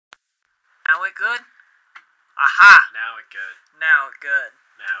it good? Aha! Now it good. Now it good.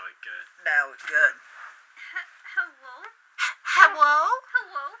 Now it good. Now it good. Hello? Hello?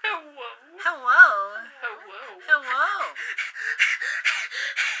 Hello? Hello. Hello? Hello. Hello?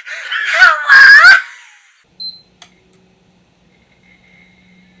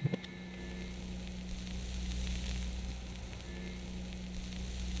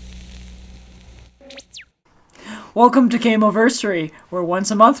 Welcome to Gameoversary, where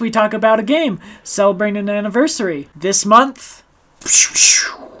once a month we talk about a game, celebrating an anniversary. This month...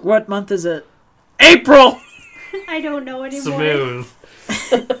 What month is it? April! I don't know anymore. Smooth.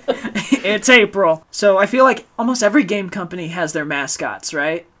 It's April. So I feel like almost every game company has their mascots,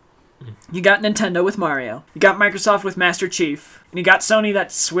 right? You got Nintendo with Mario. You got Microsoft with Master Chief. And you got Sony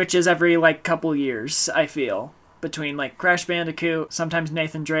that switches every, couple years, I feel. Between, Crash Bandicoot, sometimes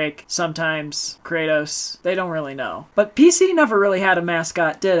Nathan Drake, sometimes Kratos. They don't really know. But PC never really had a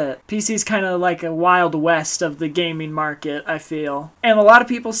mascot, did it? PC's kind of like a wild west of the gaming market, I feel. And a lot of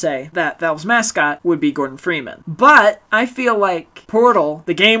people say that Valve's mascot would be Gordon Freeman. But I feel like Portal,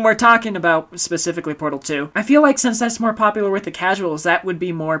 the game we're talking about, specifically Portal 2, I feel like since that's more popular with the casuals, that would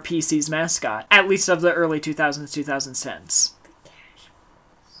be more PC's mascot. At least of the early 2000s, 2010s.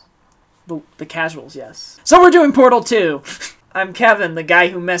 The casuals, yes. So we're doing Portal 2. I'm Kevin, the guy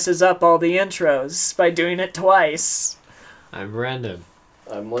who messes up all the intros by doing it twice. I'm Brandon.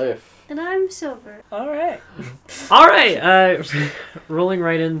 I'm Leif. And I'm Silver. Alright. Alright, rolling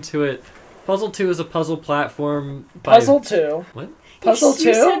right into it. Puzzle 2 is a puzzle platform by... Puzzle 2. What? Puzzle 2?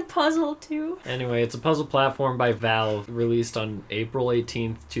 You said Puzzle 2. Anyway, it's a puzzle platform by Valve, released on April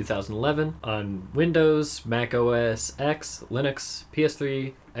 18th, 2011, on Windows, Mac OS X, Linux,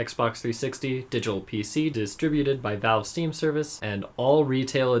 PS3, Xbox 360, digital PC, distributed by Valve Steam Service, and all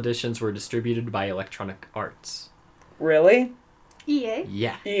retail editions were distributed by Electronic Arts. Really? EA.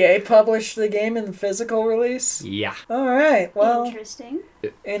 Yeah. EA published the game in physical release? Yeah. Alright, well, Interesting.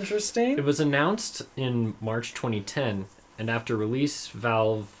 interesting. It was announced in March 2010, and after release,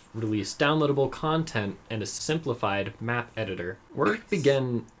 Valve released downloadable content and a simplified map editor. Work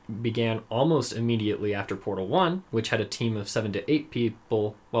began almost immediately after Portal 1, which had a team of 7 to 8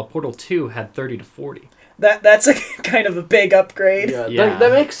 people, while Portal 2 had 30 to 40. That's a kind of a big upgrade. Yeah.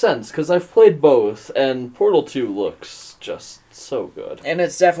 That makes sense, because I've played both, and Portal 2 looks just so good. And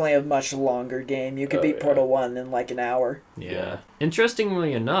it's definitely a much longer game. You could Oh, beat yeah. Portal 1 in an hour. Yeah.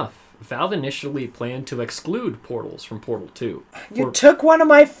 Interestingly enough, Valve initially planned to exclude portals from Portal 2. You took one of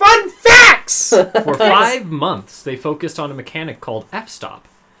my fun facts! For 5 months, they focused on a mechanic called f-stop.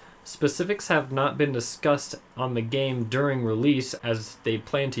 Specifics have not been discussed on the game during release, as they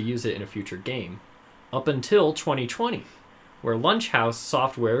plan to use it in a future game. Up until 2020, where Lunchhouse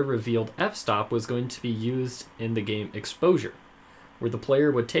Software revealed f-stop was going to be used in the game Exposure, where the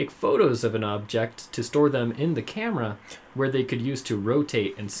player would take photos of an object to store them in the camera, where they could use to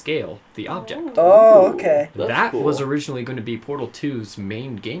rotate and scale the object. Oh, okay. That's That cool. was originally going to be Portal 2's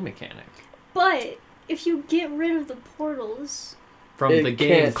main game mechanic. But if you get rid of the portals From It the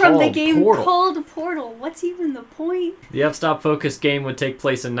game can't- from the called game Portal. called Portal, what's even the point? The f-stop focused game would take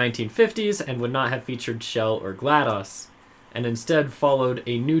place in 1950s and would not have featured Shell or GLaDOS, and instead followed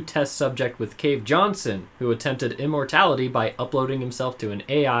a new test subject with Cave Johnson, who attempted immortality by uploading himself to an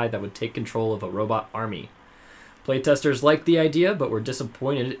AI that would take control of a robot army. Playtesters liked the idea, but were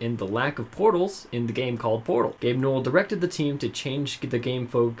disappointed in the lack of portals in the game called Portal. Gabe Newell directed the team to change the game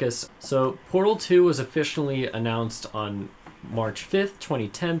focus, so Portal 2 was officially announced on March 5th,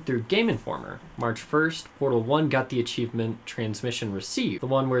 2010 through Game Informer. March 1st, Portal 1 got the achievement Transmission Received, the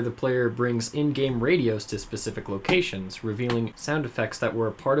one where the player brings in-game radios to specific locations, revealing sound effects that were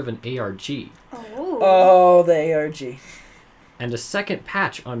a part of an ARG. Oh. Oh, the ARG. And a second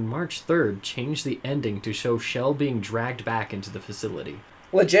patch on March 3rd changed the ending to show Shell being dragged back into the facility.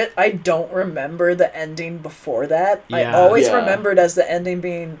 Legit, I don't remember the ending before that. I Yeah. always Yeah. remembered as the ending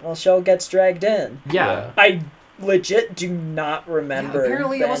being, well, Shell gets dragged in. Yeah. I legit do not remember.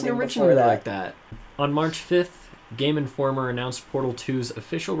 Apparently the it wasn't ending originally before like that. On March 5th, Game Informer announced Portal 2's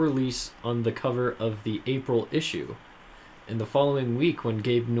official release on the cover of the April issue. In the following week, when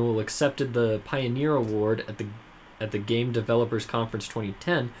Gabe Newell accepted the Pioneer Award at the Game Developers Conference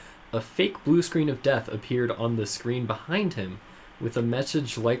 2010, a fake blue screen of death appeared on the screen behind him, with a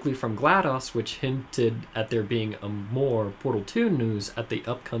message likely from GLaDOS which hinted at there being more Portal 2 news at the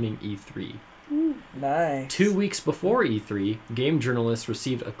upcoming E3. Nice. 2 weeks before E3, game journalists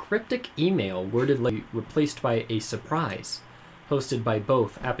received a cryptic email wordedly replaced by a surprise, hosted by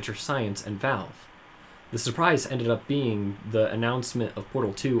both Aperture Science and Valve. The surprise ended up being the announcement of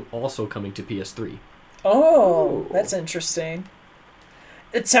Portal 2 also coming to PS3. Oh, that's interesting.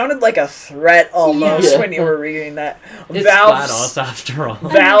 It sounded like a threat almost Yeah. when you were reading that. It's Valve's- GLaDOS after all.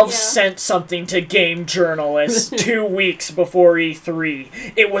 Valve Yeah. sent something to game journalists 2 weeks before E3.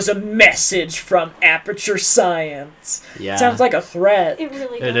 It was a message from Aperture Science. Yeah. Sounds like a threat. It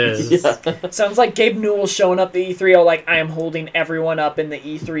really It does. is. Yeah. Sounds like Gabe Newell showing up the E3 all like, I am holding everyone up in the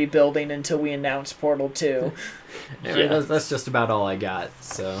E3 building until we announce Portal 2. Anyway, Yeah. that's just about all I got.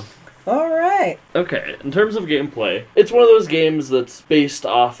 So Alright. Okay, in terms of gameplay, it's one of those games that's based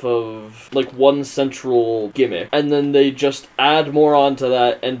off of, like, one central gimmick, and then they just add more onto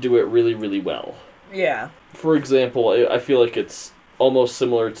that and do it really, really well. Yeah. For example, I feel like it's almost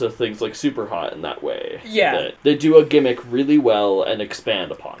similar to things like Superhot in that way. Yeah. That they do a gimmick really well and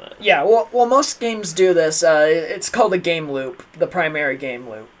expand upon it. Yeah, well, most games do this. It's called a game loop, the primary game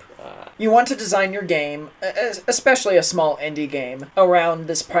loop. You want to design your game, especially a small indie game, around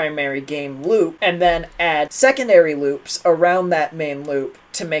this primary game loop, and then add secondary loops around that main loop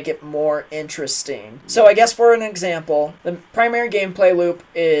to make it more interesting. So I guess for an example, the primary gameplay loop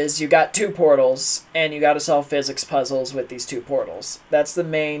is you got 2 portals, and you gotta solve physics puzzles with these 2 portals. That's the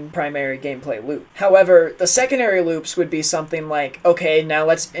main primary gameplay loop. However, the secondary loops would be something like, okay, now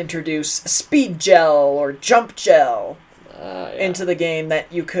let's introduce speed gel or jump gel Yeah. into the game that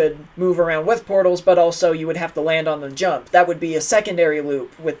you could move around with portals, but also you would have to land on the jump. That would be a secondary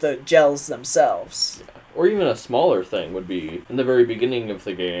loop with the gels themselves. Or even a smaller thing would be, in the very beginning of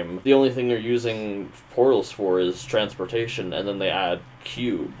the game, the only thing they're using portals for is transportation, and then they add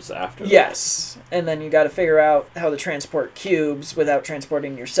cubes after that. Yes, and then you got to figure out how to transport cubes without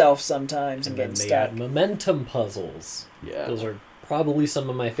transporting yourself sometimes and and then getting they stuck. add momentum puzzles. Yeah. Those are probably some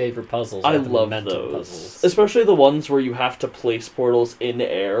of my favorite puzzles. I are the love momentum those. puzzles. Especially the ones where you have to place portals in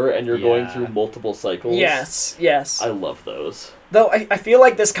air and you're going Yeah. through multiple cycles. Yes. I love those. Though I feel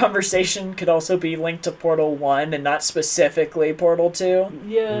like this conversation could also be linked to Portal 1 and not specifically Portal 2.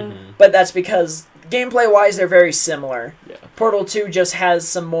 Yeah. Mhm. But that's because gameplay-wise they're very similar. Yeah. Portal 2 just has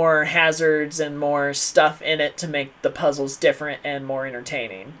some more hazards and more stuff in it to make the puzzles different and more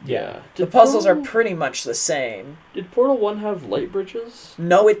entertaining. Yeah. The puzzles are pretty much the same. Did Portal 1 have light bridges?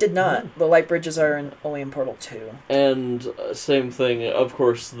 No, it did not. The light bridges are only in Portal 2. And same thing, of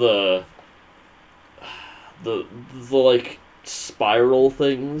course, the like spiral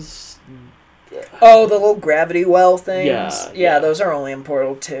things. Oh, the little gravity well things? Yeah. Those are only in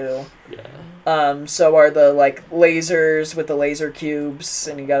Portal 2. Yeah. So are the, like, lasers with the laser cubes,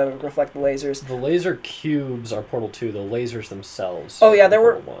 and you gotta reflect the lasers. The laser cubes are Portal 2. The lasers themselves. Oh, yeah, are there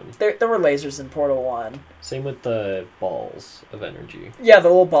were- Portal 1. There were lasers in Portal 1. Same with the balls of energy. Yeah, the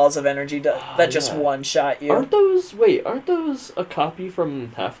little balls of energy that just yeah. one-shot you. Aren't those a copy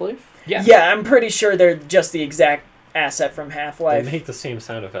from Half-Life? Yeah, I'm pretty sure they're just the exact asset from They Half-Life. make the same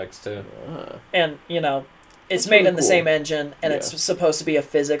sound effects too. And, it's That's made really in the cool. same engine, and Yeah. it's supposed to be a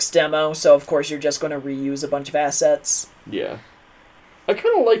physics demo, so of course you're just going to reuse a bunch of assets. Yeah. I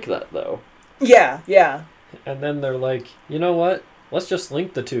kind of like that, though. Yeah. And then they're like, you know what? Let's just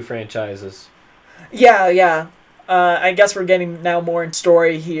link the 2 franchises. Yeah. I guess we're getting now more in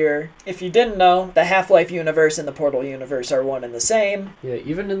story here. If you didn't know, the Half-Life universe and the Portal universe are one and the same. Yeah,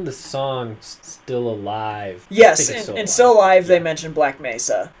 even in the song Still Alive. I Yes, think it's in Still Alive. Alive they Yeah. mentioned Black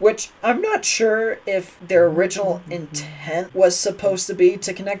Mesa, which I'm not sure if their original intent was supposed to be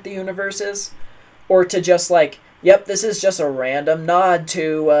to connect the universes, or to just like, yep, this is just a random nod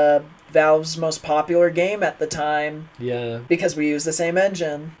to Valve's most popular game at the time, Yeah. because we use the same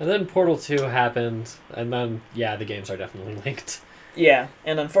engine. And then Portal 2 happened, and then, yeah, the games are definitely linked. Yeah,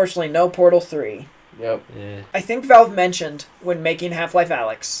 and unfortunately no Portal 3. Yep. Yeah. I think Valve mentioned when making Half-Life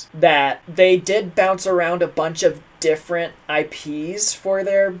Alyx that they did bounce around a bunch of different IPs for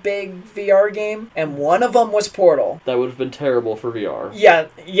their big VR game, and one of them was Portal. That would have been terrible for VR. Yeah,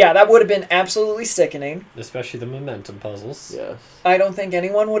 that would have been absolutely sickening. Especially the momentum puzzles. Yes. I don't think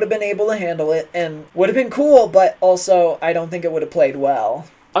anyone would have been able to handle it, and would have been cool, but also I don't think it would have played well.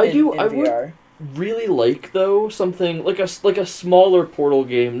 I in would VR. really like, though, something like a smaller Portal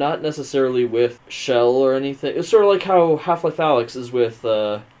game, not necessarily with Shell or anything. It's sort of like how Half-Life Alyx is with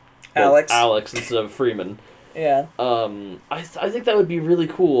Alex. instead of Freeman. Yeah. I think that would be really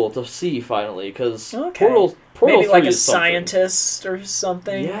cool to see finally, because Okay. Portal Maybe 3 like a is something. scientist or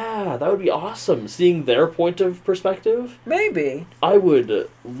something. Yeah, that would be awesome. Seeing their point of perspective, Maybe. I would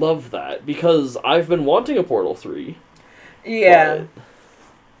love that, because I've been wanting a Portal 3. Yeah.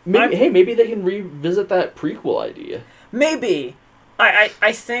 but maybe they can revisit that prequel idea. Maybe.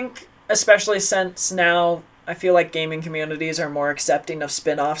 I think, especially since now I feel like gaming communities are more accepting of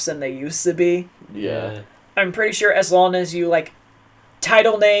spin-offs than they used to be. Yeah. I'm pretty sure as long as you, like,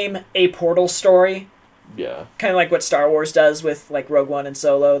 title name a Portal story, Yeah. Kind of like what Star Wars does with like Rogue One and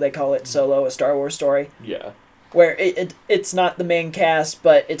Solo. They call it Solo, a Star Wars story, Yeah. where it's not the main cast,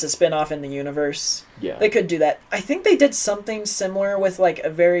 but it's a spin-off in the universe. Yeah. They could do that. I think they did something similar with like a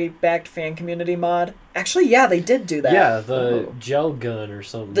very backed fan community mod. Actually, yeah, they did do that. Yeah, the Oh. gel gun or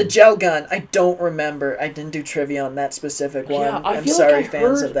something. The gel gun, I don't remember. I didn't do trivia on that specific one. Yeah, I I'm feel sorry, like I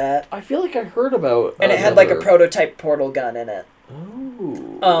fans heard- of that. I feel like I heard about. And it had like a another- prototype portal gun in it.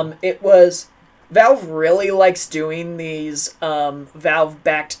 Oh. It was Valve really likes doing these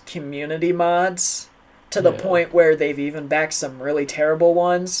Valve-backed community mods to the Yeah. point where they've even backed some really terrible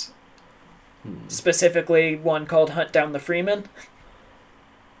ones. Specifically, one called Hunt Down the Freeman.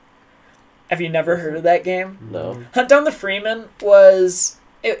 Have you never heard of that game? No. Hunt Down the Freeman was...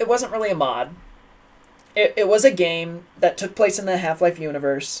 It wasn't really a mod. It was a game that took place in the Half-Life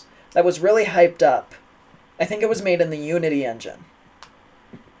universe that was really hyped up. I think it was made in the Unity engine.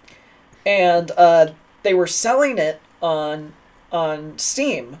 And they were selling it on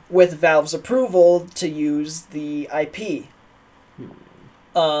Steam with Valve's approval to use the IP.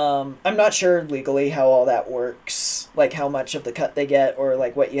 I'm not sure legally how all that works, like how much of the cut they get or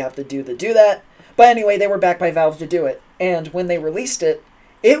like what you have to do that. But anyway, they were backed by Valve to do it. And when they released it,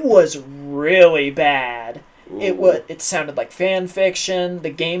 it was really bad. It sounded like fan fiction. The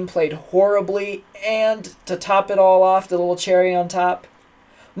game played horribly, and to top it all off, the little cherry on top,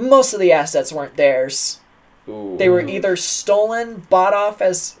 most of the assets weren't theirs. Ooh. They were either stolen, bought off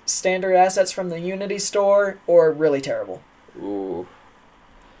as standard assets from the Unity store, or really terrible. Ooh.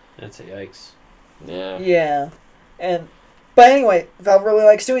 That's a yikes. Yeah. Yeah. But anyway, Valve really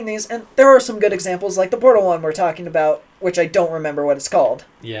likes doing these, and there are some good examples, like the Portal one we're talking about, which I don't remember what it's called.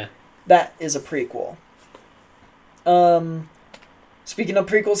 Yeah. That is a prequel. Speaking of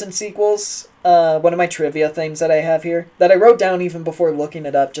prequels and sequels, one of my trivia things that I have here, that I wrote down even before looking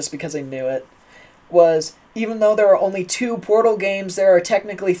it up just because I knew it, was even though there are only 2 Portal games, there are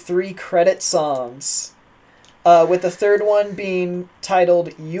technically 3 credit songs. With the third one being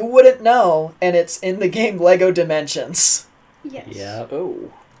titled You Wouldn't Know, and it's in the game Lego Dimensions. Yes. Yeah.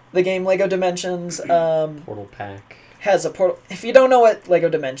 Oh. The game Lego Dimensions Portal pack. has a portal. If you don't know what Lego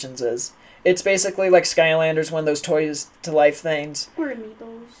Dimensions is, it's basically like Skylanders, one of those toys to life things. Or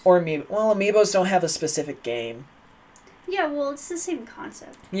amiibos. Or Amiibo. Well, Amiibos don't have a specific game. Yeah, well, it's the same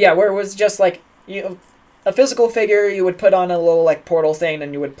concept. Yeah, where it was just like a physical figure you would put on a little like portal thing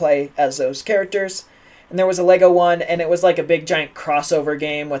and you would play as those characters. And there was a Lego one, and it was like a big giant crossover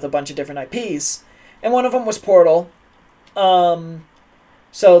game with a bunch of different IPs. And one of them was Portal.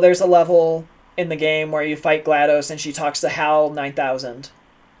 So there's a level in the game where you fight GLaDOS and she talks to HAL 9000.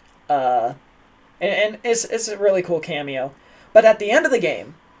 And it's a really cool cameo. But at the end of the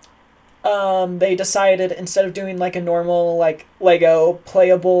game, they decided instead of doing like a normal like Lego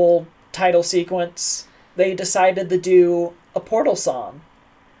playable title sequence, they decided to do a Portal song.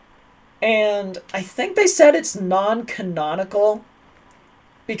 And I think they said it's non-canonical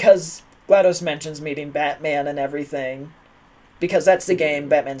because GLaDOS mentions meeting Batman and everything. Because that's the game,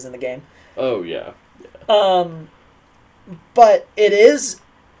 Batman's in the game. Oh yeah. But it is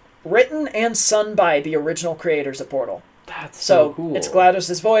written and sung by the original creators of Portal. That's So so cool. it's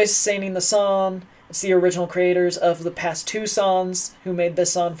GLaDOS' voice singing the song. It's the original creators of the past 2 songs who made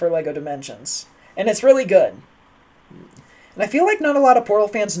this song for Lego Dimensions. And it's really good. And I feel like not a lot of Portal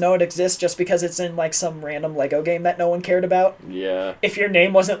fans know it exists just because it's in like some random Lego game that no one cared about. Yeah. If your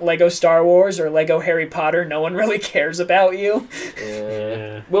name wasn't Lego Star Wars or Lego Harry Potter, no one really cares about you.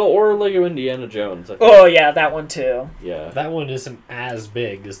 Yeah. Well, or Lego Indiana Jones. I think. Oh yeah, that one too. Yeah. That one isn't as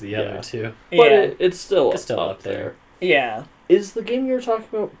big as the Yeah. other two. But Yeah. it's still up there. Yeah. Is the game you were talking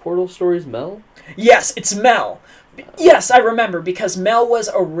about Portal Stories Mel? Yes, it's Mel. Yes, I remember because Mel was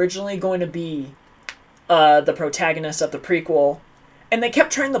originally going to be the protagonist of the prequel, and they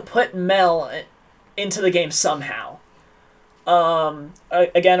kept trying to put Mel into the game somehow.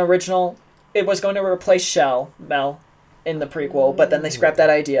 Again, original, it was going to replace Mel, in the prequel, but then they scrapped that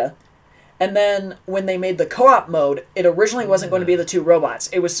idea. And then when they made the co-op mode, it originally wasn't going to be the 2 robots.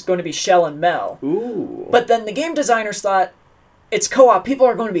 It was going to be Shell and Mel. Ooh. But then the game designers thought, it's co-op, people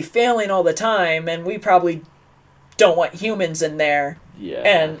are going to be failing all the time, and we probably don't want humans in there. Yeah.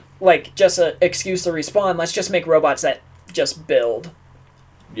 And, like, just an excuse to respawn, let's just make robots that just build.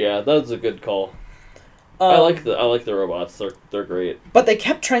 Yeah, that's a good call. I like the robots. They're great. But they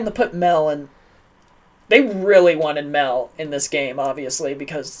kept trying to put Mel in. They really wanted Mel in this game, obviously,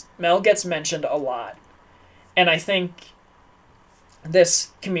 because Mel gets mentioned a lot. And I think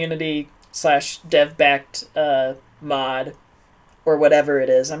this community / dev-backed mod, or whatever it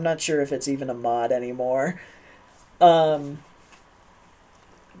is, I'm not sure if it's even a mod anymore,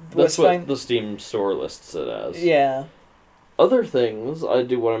 That's was what fine. the Steam store lists it as. Yeah. Other things I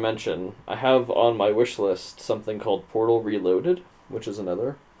do want to mention. I have on my wish list something called Portal Reloaded, which is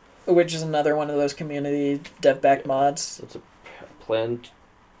another. Which is another one of those community dev back mods. It's a plan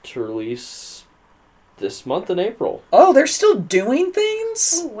to release this month in April. Oh, they're still doing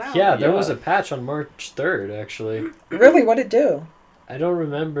things? Oh wow. Yeah, there Yeah. was a patch on March 3rd, actually. Really? What'd it do? I don't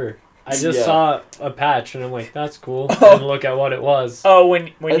remember. I just Yeah. saw a patch and I'm like, that's cool. Oh. And look at what it was. Oh, when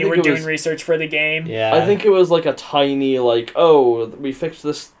I you think were it doing was- research for the game? Yeah. I think it was like a tiny, like, oh, we fixed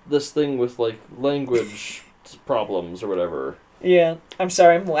this thing with, like, language problems or whatever. Yeah. I'm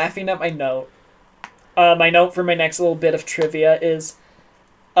sorry, I'm laughing at my note. My note for my next little bit of trivia is,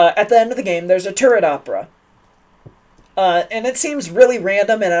 at the end of the game, there's a turret opera. And it seems really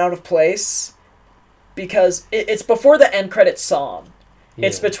random and out of place, because it's before the end credits song.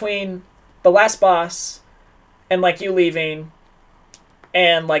 It's Yeah. between the last boss and like you leaving,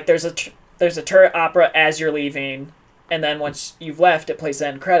 and like there's a turret opera as you're leaving, and then once you've left, it plays the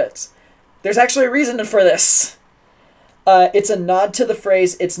end credits. There's actually a reason for this. It's a nod to the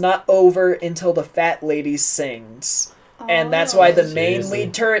phrase "It's not over until the fat lady sings," and that's why the main Seriously?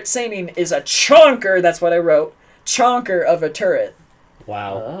 lead turret singing is a chonker. That's what I wrote. Chonker of a turret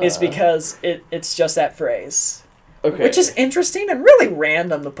Wow. is because it's just that phrase. Okay. Which is interesting and really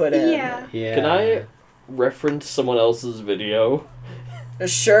random to put in. Yeah. Yeah. Can I reference someone else's video?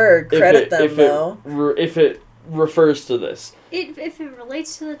 Sure, credit them though. If it refers to this. If it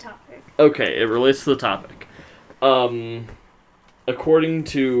relates to the topic. Okay, it relates to the topic. According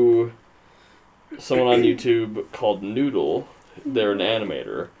to someone on YouTube called Noodle, they're an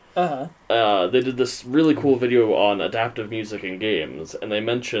animator. They did this really cool video on adaptive music in games, and they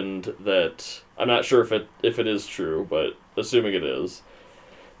mentioned that, I'm not sure if it is true, but assuming it is,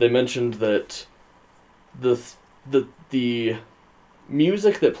 they mentioned that the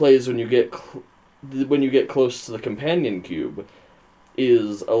music that plays when you get close to the companion cube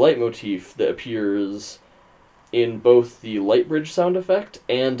is a leitmotif that appears in both the Lightbridge sound effect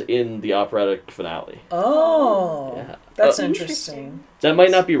and in the operatic finale. Oh, Yeah. that's Uh, interesting. That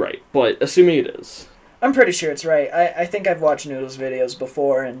might not be right, but assuming it is. I'm pretty sure it's right. I think I've watched Noodle's videos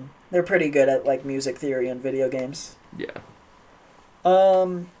before, and they're pretty good at like music theory and video games. Yeah.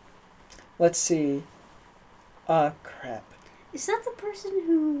 Let's see. Crap. Is that the person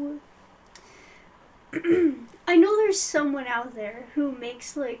who... I know there's someone out there who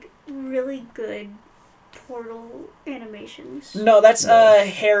makes, like, really good Portal animations. No, that's No.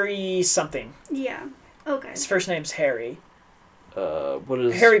 Harry something. Yeah. Okay. His first name's Harry. What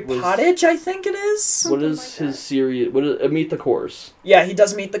is Harry was- Pottage, I think it is. What Something is like his that. series? What is Meet the Course? Yeah, he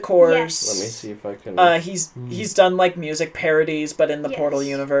does Meet the Course. Yes. Let me see if I can. He's done like music parodies, but in the Portal Yes.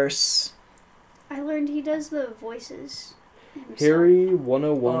 universe. I learned he does the voices himself. Harry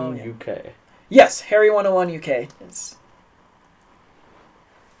 101 Oh, yeah. UK. Yes, Harry 101 UK. Yes.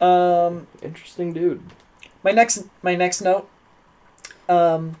 Interesting dude. My next note.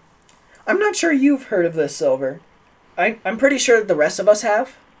 I'm not sure you've heard of this, Silver. I'm pretty sure the rest of us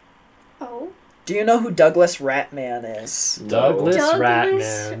have. Oh. Do you know who Douglas Ratman is? Douglas Douglas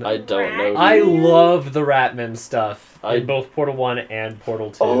Ratman. I don't know. I Ratman? love the Ratman stuff I- in both Portal 1 and Portal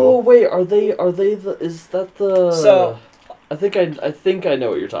 2. Oh wait, are they the? Is that the? So- I think I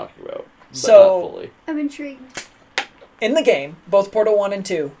know what you're talking about, but So- not fully. I'm intrigued. In the game, both Portal 1 and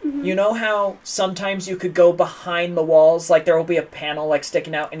 2, you know how sometimes you could go behind the walls, like there will be a panel like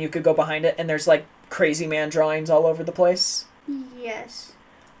sticking out and you could go behind it and there's like crazy man drawings all over the place? Yes.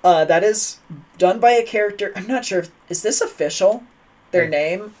 That is done by a character. I'm not sure is this official? Their I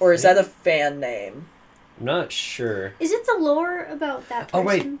name? Or is that a fan name? I'm not sure. Is it the lore about that person? Oh,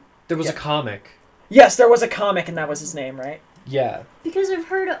 wait. There was Yeah. a comic. Yes, there was a comic and that was his name, right? Yeah. Because I've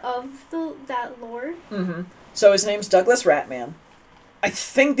heard of that lore. Mm-hmm. So his name's Douglas Ratman. I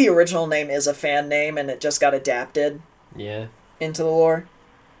think the original name is a fan name and it just got adapted Yeah. into the lore.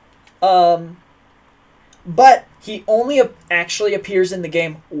 But he only actually appears in the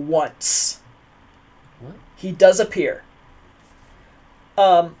game once. What? He does appear.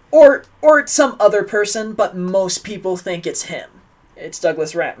 Or it's some other person, but most people think it's him. It's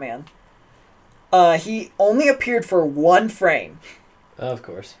Douglas Ratman. He only appeared for one frame. Of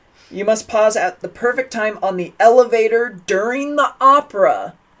course. You must pause at the perfect time on the elevator during the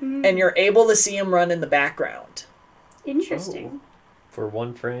opera, and you're able to see him run in the background. Interesting. For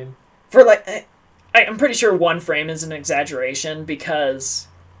one frame. For like, I'm pretty sure one frame is an exaggeration because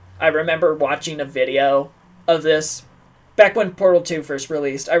I remember watching a video of this back when Portal 2 first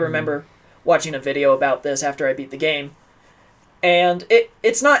released. I remember watching a video about this after I beat the game, and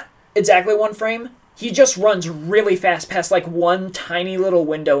it's not exactly one frame. he just runs really fast past like one tiny little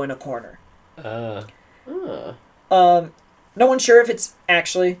window in a corner. No one's sure if it's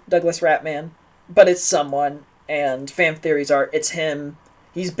actually Douglas Ratman, but it's someone, and fan theories are it's him.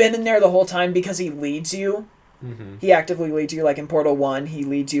 He's been in there the whole time because he leads you. Mm-hmm. He actively leads you, like in Portal 1, he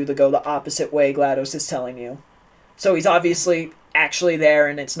leads you to go the opposite way GLaDOS is telling you. So he's obviously actually there,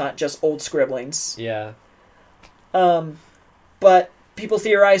 and it's not just old scribblings. Yeah. But people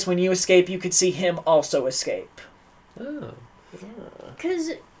theorize when you escape, you could see him also escape. Oh.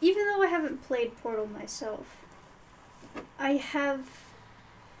 Because even though I haven't played Portal myself, I have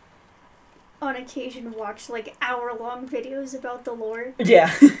on occasion watched like hour-long videos about the lore.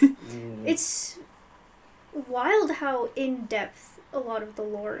 Yeah. It's wild how in-depth a lot of the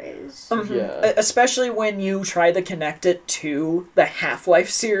lore is. Yeah. Especially when you try to connect it to the Half-Life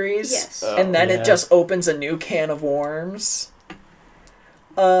series. Yes. And then it just opens a new can of worms.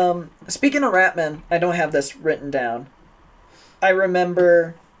 Speaking of Ratman, I don't have this written down. I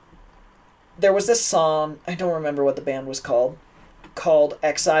remember there was this song, I don't remember what the band was called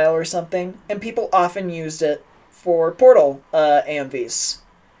Exile or something, and people often used it for Portal AMVs.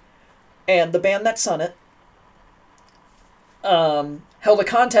 And the band that sung it held a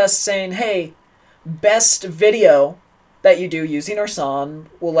contest saying, hey, best video that you do using our song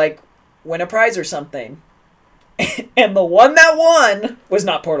will, like, win a prize or something. And the one that won was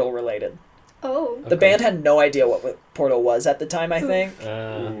not Portal related. Oh. The band had no idea what Portal was at the time, I think.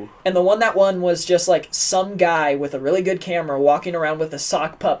 And the one that won was just, like, some guy with a really good camera walking around with a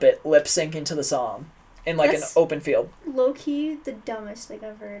sock puppet lip-syncing to the song in, like, That's an open field. Low-key the dumbest thing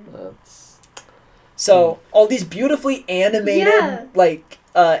I've heard. So, all these beautifully animated, Yeah. like,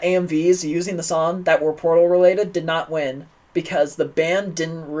 AMVs using the song that were Portal related did not win because the band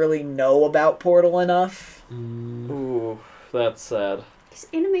didn't really know about Portal enough. Ooh, that's sad. Because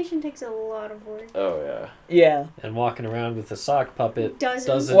animation takes a lot of work. Oh, yeah. Yeah. And walking around with a sock puppet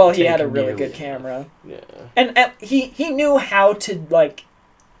Doesn't. Well, he take had a really nearly good enough. camera. Yeah. And he knew how to, like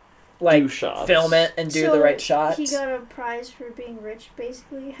Do shots. film it and do the right shots. He got a prize for being rich,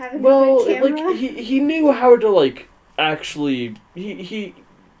 basically, having Well, a good camera. like, he knew how to, like, actually...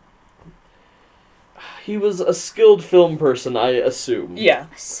 He was a skilled film person, I assume. Yeah.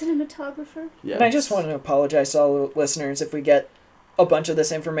 A cinematographer. Yes. And I just want to apologize to all the listeners if we get a bunch of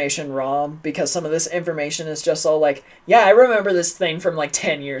this information wrong, because some of this information is just all like, yeah, I remember this thing from like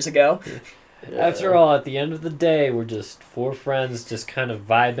 10 years ago. Yeah. After all, at the end of the day, we're just four friends just kind of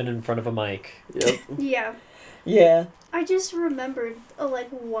vibing in front of a mic. Yep. Yeah. Yeah. I just remembered a, like,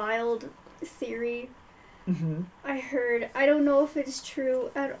 wild theory Mm-hmm. I heard. I don't know if it's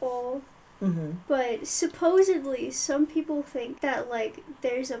true at all, Mm-hmm. but supposedly some people think that, like,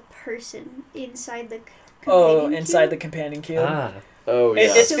 there's a person inside the companion Inside the cube. companion cube. Ah. Oh, yeah.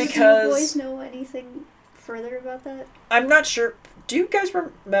 It's So because- do you boys know anything further about that? I'm not sure. Do you guys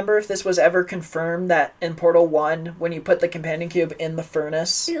remember if this was ever confirmed that in Portal 1, when you put the companion cube in the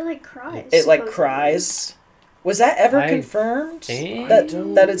furnace, It, like, cries. it like supposedly. cries? Was that ever I confirmed? think-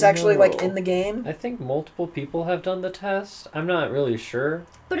 That it's actually like know. in the game? I think multiple people have done the test. I'm not really sure.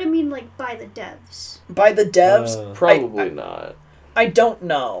 But I mean, like, by the devs. By the devs? Probably not. I don't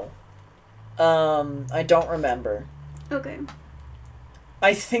know. I don't remember. Okay.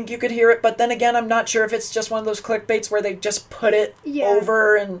 I think you could hear it, but then again, I'm not sure if it's just one of those clickbaits where they just put it Yeah.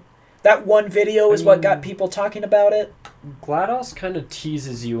 over, and that one video is what got mean- people talking about it. GLaDOS kind of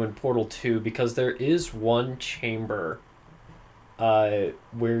teases you in Portal 2 because there is one chamber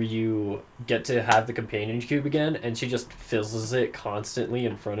where you get to have the companion cube again, and she just fizzles it constantly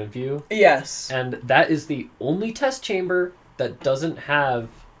in front of you. Yes. And that is the only test chamber that doesn't have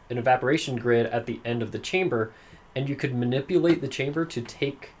an evaporation grid at the end of the chamber, and you could manipulate the chamber to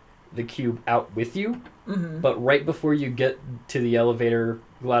take the cube out with you, Mm-hmm. but right before you get to the elevator,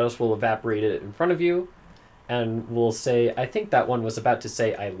 GLaDOS will evaporate it in front of you, and will say, I think that one was about to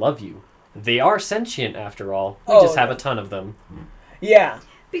say, I love you. They are sentient, after all. We Oh, just have yeah. a ton of them. Yeah.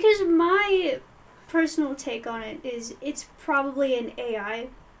 Because my personal take on it is it's probably an AI,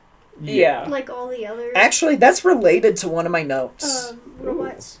 Yeah. like all the others. Actually, that's related to one of my notes.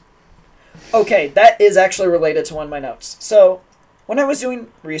 Robots. Okay, that is actually related to one of my notes. So, when I was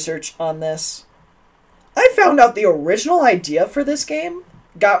doing research on this, I found out the original idea for this game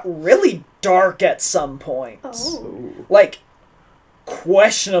got really dark at some point. Oh. Ooh. Like,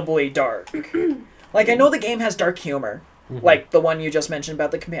 questionably dark. Like, I know the game has dark humor, like the one you just mentioned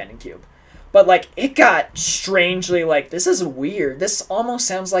about the companion cube. But, like, it got strangely, like, this is weird. This almost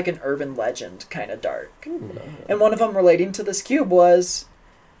sounds like an urban legend kind of dark. And one of them relating to this cube was,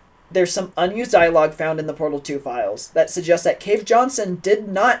 there's some unused dialogue found in the Portal 2 files that suggests that Cave Johnson did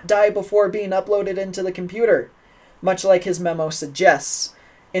not die before being uploaded into the computer, much like his memo suggests.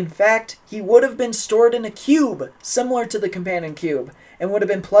 In fact, he would have been stored in a cube, similar to the companion cube, and would have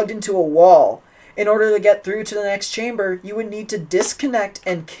been plugged into a wall. In order to get through to the next chamber, you would need to disconnect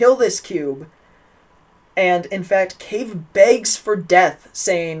and kill this cube. And, in fact, Cave begs for death,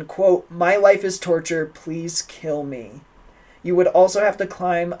 saying, quote, "My life is torture, please kill me." You would also have to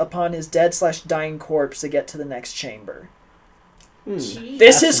climb upon his dead/dying corpse to get to the next chamber. Jeez.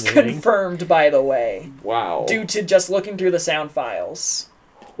 This is Fascinating. confirmed, by the way, Wow. due to just looking through the sound files.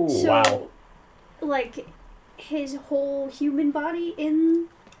 Ooh. So, Wow. like, his whole human body in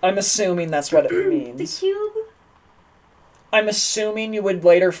I'm assuming that's what it the means. cube? I'm assuming you would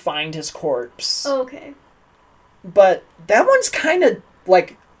later find his corpse. Oh, okay. But that one's kind of,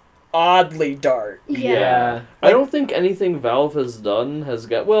 like, oddly dark. Yeah. I don't think anything Valve has done has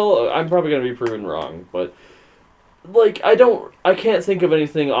got. Well, I'm probably gonna be proven wrong, but like I can't think of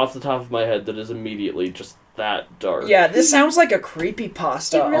anything off the top of my head that is immediately just that dark. Yeah, this sounds like a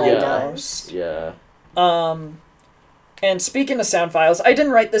creepypasta It really almost. Yeah. And speaking of sound files, I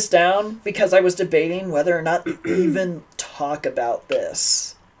didn't write this down because I was debating whether or not to even talk about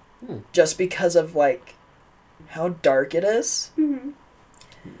this. Just because of, like, how dark it is. Mm-hmm.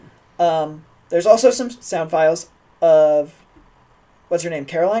 There's also some sound files of, what's her name,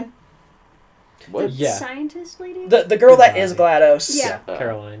 Caroline? What? Yeah. Scientist lady? The girl that is GLaDOS. Yeah.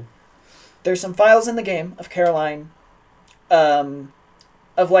 Caroline. There's some files in the game of Caroline,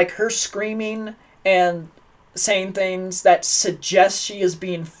 of, like, her screaming and saying things that suggest she is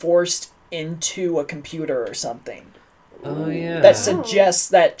being forced into a computer or something. Oh yeah. That suggests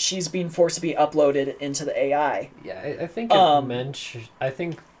that she's being forced to be uploaded into the AI. Yeah, I think it I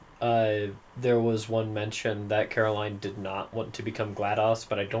think there was one mention that Caroline did not want to become GLaDOS,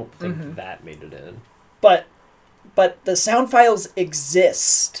 but I don't think that made it in. But the sound files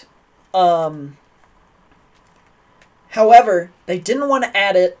exist. However, they didn't want to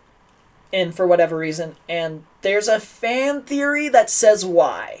add it in for whatever reason, and there's a fan theory that says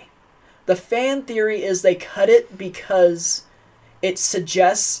why. The fan theory is they cut it because it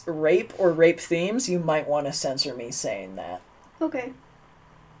suggests rape or rape themes. You might want to censor me saying that. Okay.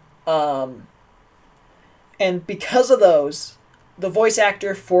 And because of those, the voice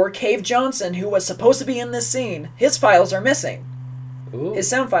actor for Cave Johnson, who was supposed to be in this scene, his files are missing. Ooh. His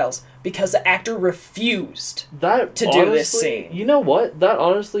sound files. Because the actor refused. That To do honestly, this scene. You know what? That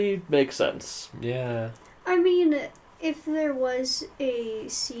honestly makes sense. Yeah. I mean, if there was a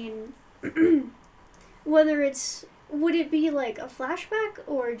scene, would it be like a flashback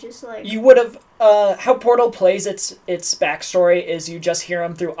or just like... You would have, how Portal plays its backstory is you just hear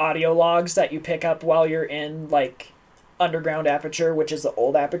them through audio logs that you pick up while you're in, like, Underground Aperture, which is the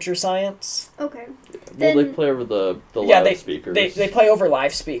old Aperture Science. Okay. Well, they Then- play over the Yeah, loudspeakers. They play over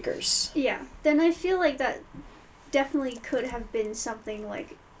live speakers. Yeah. Then I feel like that definitely could have been something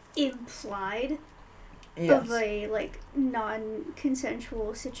like implied Yes. of a like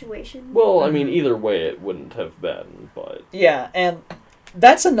non-consensual situation. Well, I mean, either way, it wouldn't have been, but Yeah, and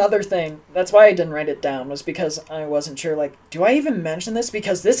that's another thing. That's why I didn't write it down, was because I wasn't sure, like, do I even mention this?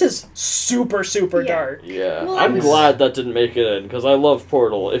 Because this is super, super Yeah. dark. yeah, Well, I I'm was- glad that didn't make it in because I love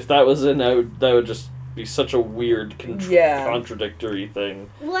Portal. If that was in, that would just be such a weird, Yeah. contradictory thing.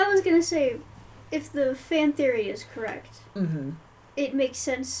 Well, I was gonna say, if the fan theory is correct, Mm-hmm. it makes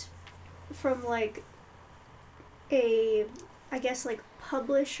sense from like a, I guess, like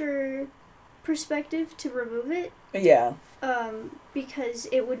publisher perspective to remove it, Yeah. because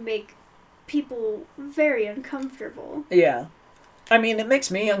it would make people very uncomfortable. Yeah. I mean, it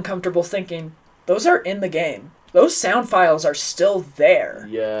makes me uncomfortable thinking, those are in the game. Those sound files are still there.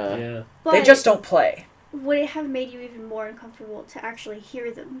 Yeah. Yeah. But They just don't play. would it have made you even more uncomfortable to actually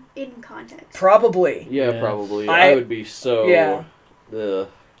hear them in context? Probably. Yeah, Yeah. probably. I- I would be so. Yeah. Ugh.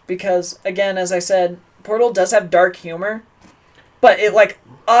 Because, again, as I said, Portal does have dark humor, but it, like,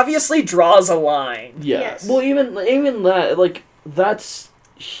 obviously draws a line. Yeah. Yes. Well, even that, like, that's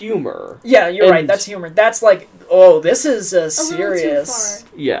humor. Yeah, you're right, And- that's humor. That's like, oh, this is A serious.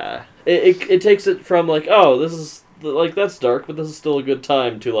 little too Yeah. It takes it from, like, oh, this is, like, that's dark, but this is still a good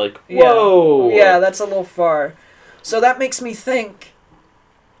time, to, like, Yeah. whoa! Yeah, that's a little far. So that makes me think,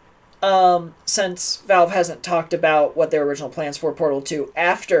 since Valve hasn't talked about what their original plans for Portal 2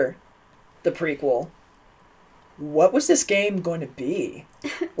 after the prequel, what was this game going to be?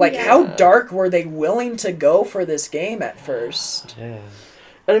 Like, Yeah. how dark were they willing to go for this game at first? Yeah.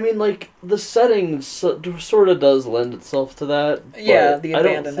 And I mean, like, the setting sort of does lend itself to that. Yeah, but the I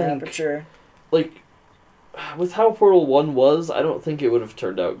don't abandoned think, aperture. Like, with how Portal 1 was, I don't think it would have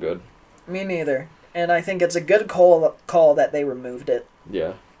turned out good. Me neither. And I think it's a good call that they removed it.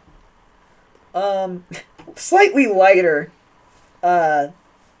 Yeah. Slightly lighter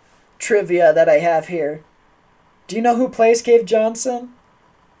trivia that I have here. Do you know who plays Cave Johnson?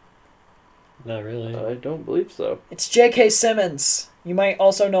 Not really. I don't believe so. It's J.K. Simmons. You might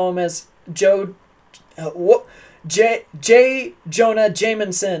also know him as J. Jonah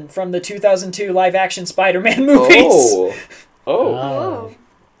Jameson from the 2002 live-action Spider-Man movies. Oh. Oh.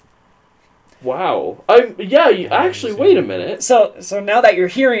 Wow. Actually, wait a minute. So now that you're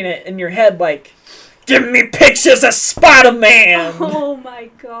hearing it in your head, like, give me pictures of Spider-Man! Oh my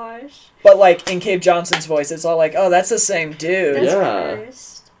gosh. But, like, in Cave Johnson's voice, it's all like, oh, that's the same dude. That's Yeah.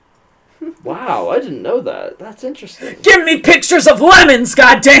 cursed. Wow, I didn't know that. That's interesting. Give me pictures of lemons,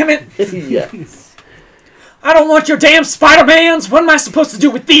 goddammit! Yes. I don't want your damn Spider-Mans! What am I supposed to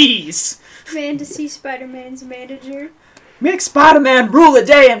do with these? Man to see Spider-Man's manager. Make Spider-Man rule a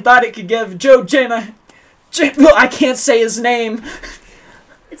day and thought it could give Joe Jenna... I can't say his name.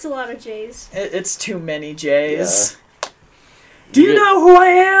 It's a lot of J's. It's too many J's. Yeah. Do you know who I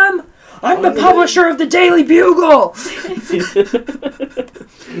am? I'm the publisher of the Daily Bugle!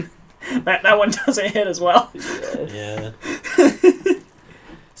 that one doesn't hit as well. Yeah.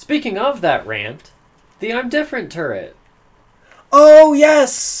 Speaking of that rant, the I'm Different turret. Oh,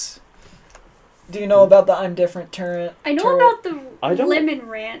 yes! Do you know about the I'm Different turret? I know about the I don't- lemon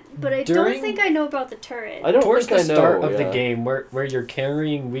rant, but I don't think I know about the turret. I don't Towards think the I know. start of the game, where you're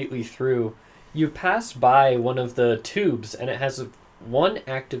carrying Wheatley through, you pass by one of the tubes, and it has one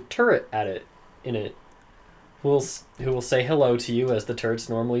active turret in it. Who will say hello to you as the turrets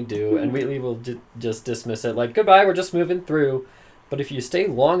normally do, and Wheatley will just dismiss it like, goodbye, we're just moving through. But if you stay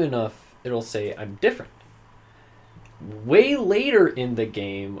long enough, it'll say, I'm different. Way later in the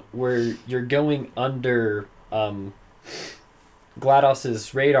game, where you're going under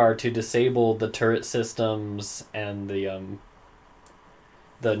GLaDOS's radar to disable the turret systems and the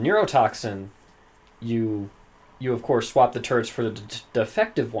neurotoxin, you of course swap the turrets for the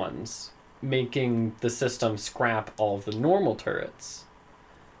defective ones, making the system scrap all of the normal turrets.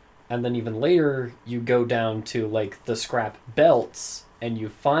 And then even later, you go down to like the scrap belts, and you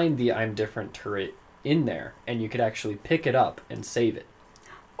find the I'm Different turret in there, and you could actually pick it up and save it.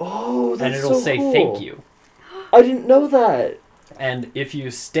 Oh, that's and it'll so say cool. thank you. I didn't know that. And if you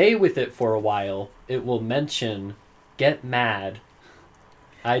stay with it for a while, it will mention, get mad.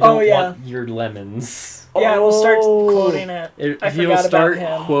 I don't want your lemons. Yeah, we'll start quoting it. He'll start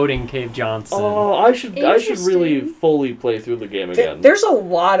quoting Cave Johnson. Oh, I should really fully play through the game again. There's a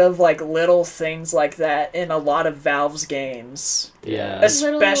lot of like little things like that in a lot of Valve's games. Yeah.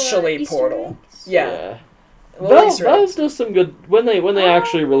 Especially little, Portal. Yeah. Valve does some good when they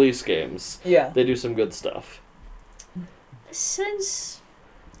actually release games. Yeah. They do some good stuff. Since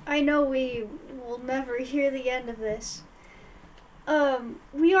I know we will never hear the end of this,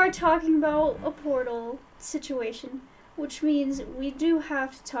 we are talking about a Portal situation, which means we do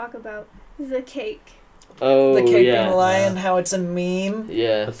have to talk about the cake. Oh, the cake being a lion, how it's a meme.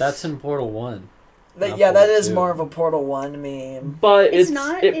 Yeah. But that's in Portal 1. That is more of a Portal 1 meme. But it's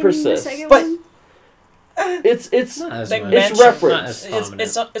not it in persists. The second but one? It's referenced.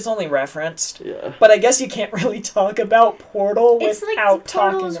 It's only referenced. Yeah. But I guess you can't really talk about Portal it's without like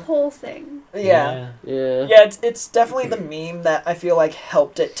Portal's whole thing. Yeah. It's definitely the meme that I feel like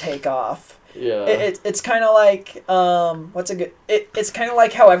helped it take off. Yeah. It's kind of like it's kind of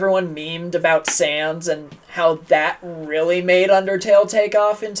like how everyone memed about Sans and how that really made Undertale take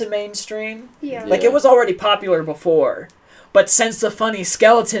off into mainstream. Yeah. Like it was already popular before. But since the funny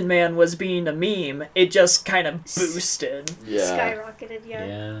skeleton man was being a meme, it just kind of boosted. Yeah. Skyrocketed,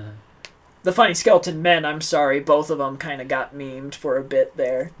 yeah. The funny skeleton men, I'm sorry, both of them kind of got memed for a bit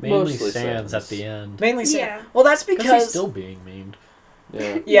there. Mainly Sans at the end. Mainly Sans. Yeah. Well, that's because he's still being memed.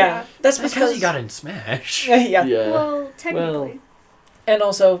 Yeah. That's because he got in Smash. Yeah. Well, technically. And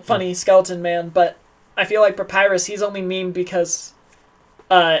also funny skeleton man, but I feel like Papyrus, he's only memed because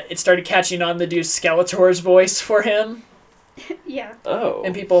it started catching on the dude Skeletor's voice for him. Yeah. Oh.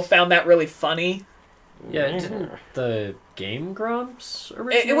 And people found that really funny. Yeah, didn't the Game Grumps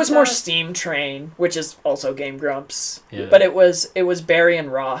originate It was more Steam Train, which is also Game Grumps. Yeah. But it was Barry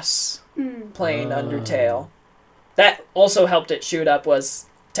and Ross playing Undertale. That also helped it shoot up, was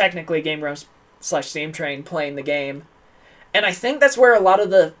technically Game Grumps / Steam Train playing the game. And I think that's where a lot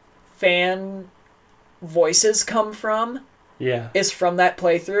of the fan voices come from. Yeah. Is from that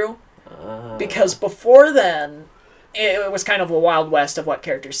playthrough. Because before then, it was kind of a Wild West of what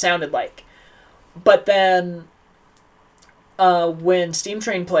characters sounded like. But then, when Steam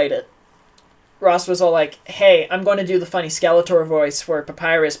Train played it, Ross was all like, hey, I'm going to do the funny Skeletor voice for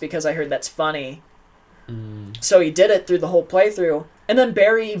Papyrus because I heard that's funny. So he did it through the whole playthrough. And then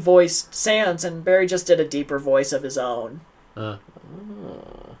Barry voiced Sans, and Barry just did a deeper voice of his own. But,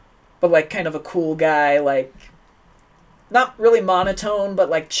 like, kind of a cool guy, like, not really monotone, but,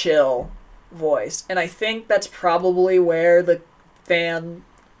 like, chill voice. And I think that's probably where the fan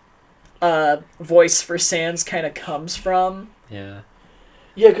voice for Sans kind of comes from. Yeah.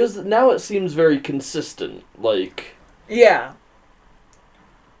 Yeah, because now it seems very consistent. Like, Yeah.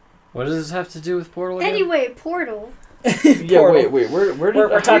 What does this have to do with Portal again? Anyway, Portal. yeah, Portal. wait, where did We're talking We were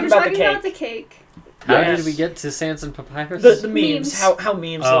about the talking cake. about the cake. How Yes. did we get to Sans and Papyrus? The memes. How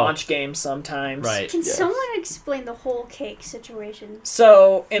memes Oh. launch games sometimes. Right. Can Yes. someone explain the whole cake situation?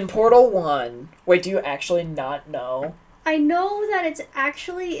 So, in Portal 1... Wait, do you actually not know? I know that it's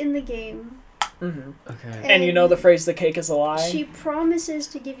actually in the game. Mm-hmm. Okay. And you know the phrase, the cake is a lie? She promises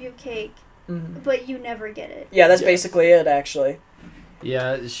to give you cake, Mhm. but you never get it. Yeah, that's Yes. basically it, actually.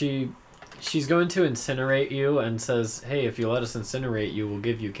 Yeah, she's going to incinerate you and says, hey, if you let us incinerate you, we'll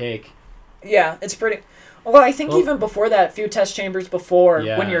give you cake. Yeah, it's pretty... Well, I think Well- even before that, a few test chambers before,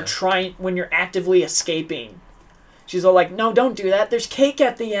 Yeah. when you're actively escaping, she's all like, no, don't do that. There's cake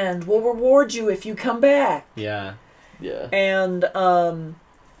at the end. We'll reward you if you come back. Yeah. Yeah. And,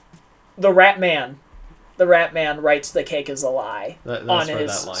 the Rat Man writes the cake is a lie That's on where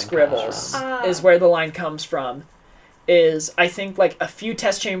his that line scribbles. comes from. Is where the line comes from. Is, I think, like, a few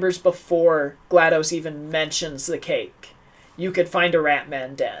test chambers before GLaDOS even mentions the cake, you could find a Rat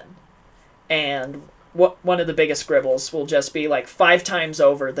Man den. And one of the biggest scribbles will just be, like, 5 times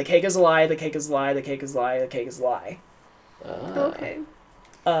over, the cake is a lie, the cake is a lie, the cake is a lie, the cake is a lie. Okay.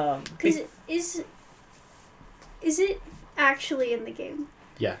 Be- Is it actually in the game?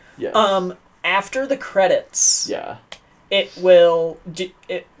 Yeah. Yeah. After the credits... Yeah.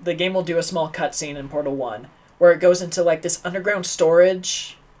 the game will do a small cutscene in Portal 1 where it goes into like this underground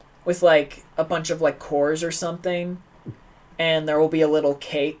storage with like a bunch of like cores or something, and there will be a little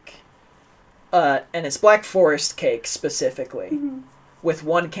cake, and it's Black Forest cake specifically, with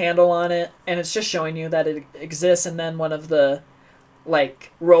one candle on it, and it's just showing you that it exists, and then one of the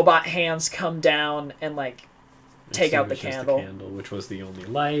like robot hands come down and like take out the Extinguishes candle. Which was the only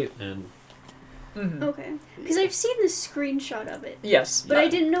light, and Okay. Because I've seen the screenshot of it, Yes, but I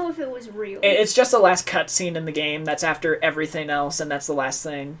didn't know if it was real. It's just the last cutscene in the game. That's after everything else, and that's the last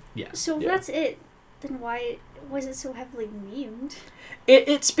thing. So if Yeah. that's it, then why was it so heavily memed?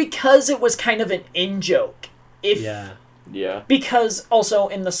 It's because it was kind of an in-joke. yeah. Yeah. Because also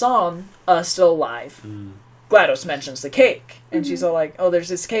in the song, Still Alive, Mm. GLaDOS mentions the cake. And she's all like, oh, there's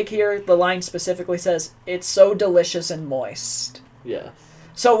this cake here. The line specifically says, it's so delicious and moist. Yeah.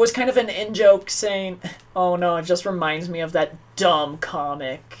 So it was kind of an in-joke saying, oh no, it just reminds me of that dumb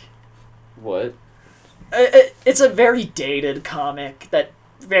comic. What? It's a very dated comic that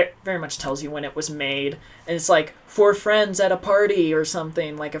very much tells you when it was made. And it's like, for friends at a party or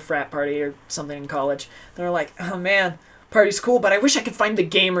something, like a frat party or something in college. They're like, oh man, party's cool, but I wish I could find the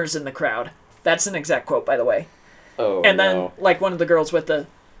gamers in the crowd. That's an exact quote, by the way. Oh, And then, no. like, one of the girls with the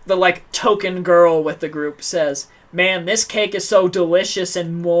like, token girl with the group says, man, this cake is so delicious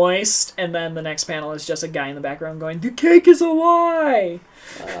and moist. And then the next panel is just a guy in the background going, the cake is a lie!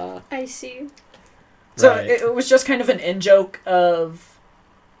 I see. So Right. it was just kind of an in-joke of,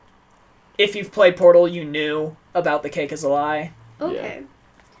 if you've played Portal, you knew about the cake is a lie. Okay.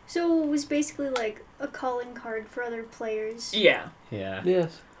 So it was basically like a calling card for other players. Yeah. Yeah.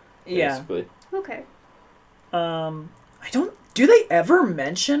 Yes. Yeah. Basically. Okay. Do they ever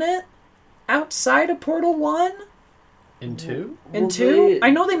mention it outside of Portal 1? In 2? In Well, 2? I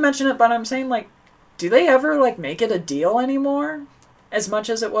know they mention it, but I'm saying, like, do they ever, like, make it a deal anymore? As much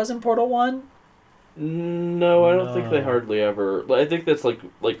as it was in Portal 1? No, I don't think they No. hardly ever. I think that's like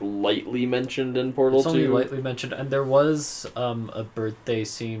lightly mentioned in Portal It's only 2. lightly mentioned, and there was a birthday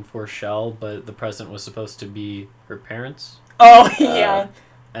scene for Shell, but the present was supposed to be her parents, Oh, yeah.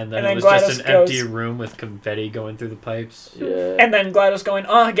 and then And it then was just GLaDOS an empty goes- room with confetti going through the pipes. Yeah. And then GLaDOS going,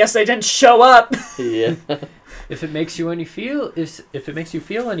 oh, I guess they didn't show up. Yeah. If it makes you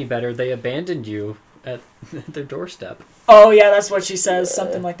feel any better, they abandoned you at their doorstep. Oh, yeah, that's what she says.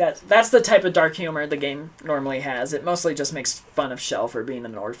 Something like that. That's the type of dark humor the game normally has. It mostly just makes fun of Shell for being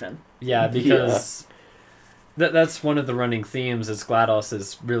an orphan. Yeah, because that's one of the running themes. Is GLaDOS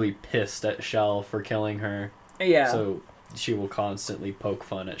is really pissed at Shell for killing her. Yeah. So she will constantly poke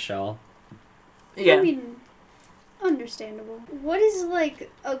fun at Shell. Yeah. I mean, understandable. What is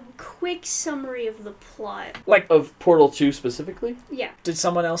like a quick summary of the plot? Of Portal 2 specifically? Yeah. Did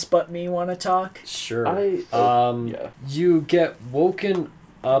someone else but me want to talk? Sure. I- Yeah. You get woken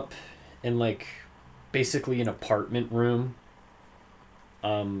up in like basically an apartment room.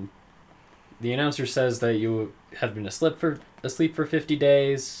 The announcer says that you have been asleep for 50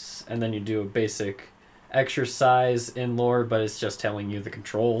 days, and then you do a basic exercise in lore, but it's just telling you the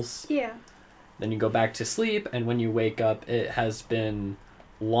controls. Yeah. Then you go back to sleep, and when you wake up, it has been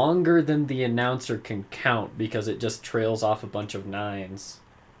longer than the announcer can count because it just trails off a bunch of 9s.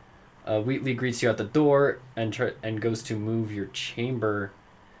 Wheatley greets you at the door and goes to move your chamber,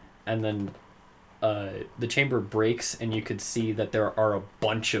 and then the chamber breaks, and you could see that there are a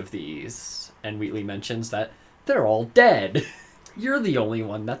bunch of these. And Wheatley mentions that they're all dead. You're the only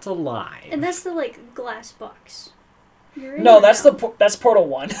one that's alive. And that's the, like, glass box. No, that's that's Portal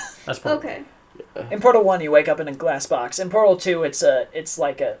 1. That's Portal. Okay. In Portal 1, you wake up in a glass box. In Portal 2, it's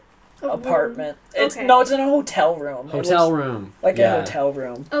like a apartment. It's in a hotel room. Hotel room. Like a hotel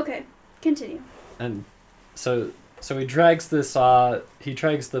room. Okay. Continue. And so he drags the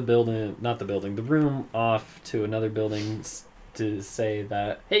room off to another building to say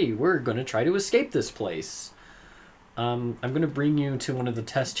that, hey, we're going to try to escape this place. I'm going to bring you to one of the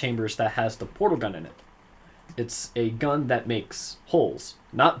test chambers that has the portal gun in it. It's a gun that makes holes.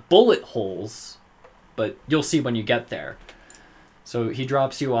 Not bullet holes, but you'll see when you get there. So he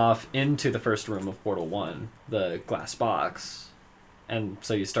drops you off into the first room of Portal 1, the glass box. And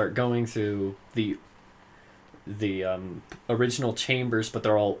so you start going through the original chambers, but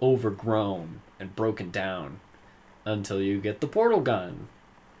they're all overgrown and broken down until you get the portal gun.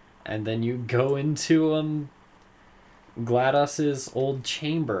 And then you go into GLaDOS's old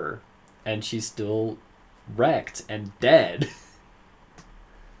chamber, and she's still wrecked and dead.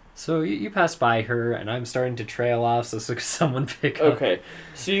 So you pass by her, and I'm starting to trail off, so someone pick up. Okay,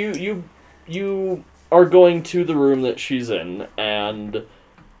 so you are going to the room that she's in, and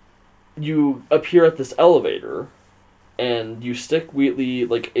you appear at this elevator, and you stick Wheatley,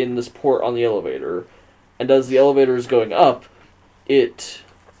 like, in this port on the elevator, and as the elevator is going up, it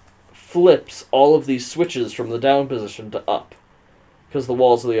flips all of these switches from the down position to up, because the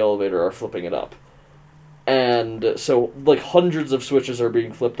walls of the elevator are flipping it up. And so, like, hundreds of switches are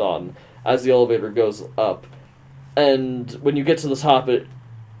being flipped on as the elevator goes up, and when you get to the top,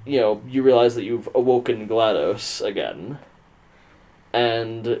 you realize that you've awoken GLaDOS again,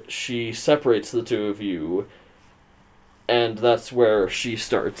 and she separates the two of you, and that's where she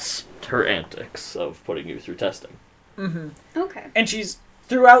starts her antics of putting you through testing. Mm-hmm. Okay. And she's,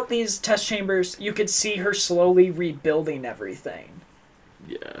 throughout these test chambers, you could see her slowly rebuilding everything.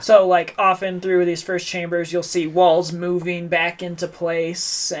 Yeah. So, like, often through these first chambers, you'll see walls moving back into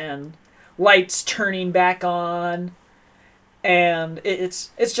place, and lights turning back on. And it's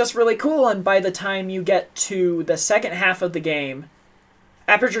just really cool, and by the time you get to the second half of the game,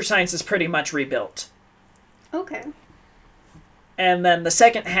 Aperture Science is pretty much rebuilt. Okay. And then the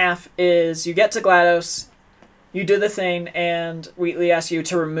second half is you get to GLaDOS, you do the thing, and Wheatley asks you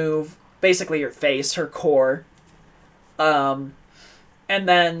to remove basically your face, her core. And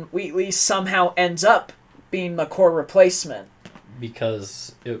then Wheatley somehow ends up being the core replacement.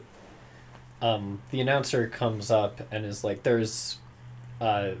 Because the announcer comes up and is like, there's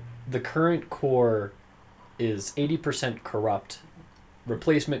the current core is 80% corrupt.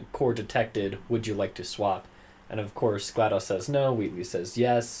 Replacement core detected. Would you like to swap? And of course, GLaDOS says no. Wheatley says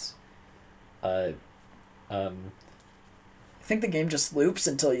yes. I think the game just loops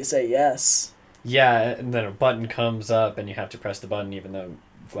until you say yes. Yeah, and then a button comes up, and you have to press the button, even though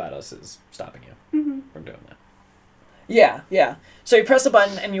GLaDOS is stopping you from doing that. Yeah. So you press the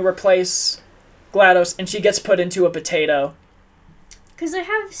button, and you replace GLaDOS, and she gets put into a potato. Because I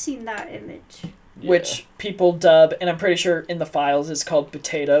have seen that image. Yeah. Which people dub, and I'm pretty sure in the files is called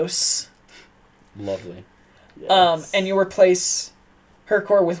Potatoes. Lovely. Yes. And you replace her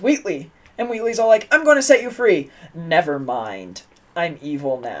core with Wheatley. And Wheatley's all like, I'm going to set you free. Never mind. I'm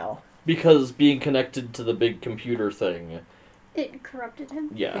evil now. Because being connected to the big computer thing. It corrupted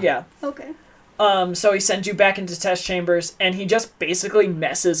him? Yeah. Okay. So he sends you back into test chambers, and he just basically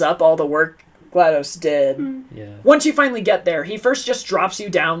messes up all the work GLaDOS did. Mm. Yeah. Once you finally get there, he first just drops you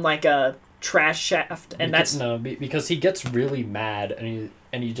down like a trash shaft, and because he gets really mad,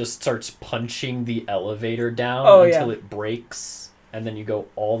 and he just starts punching the elevator down until it breaks, and then you go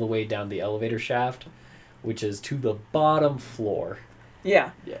all the way down the elevator shaft, which is to the bottom floor.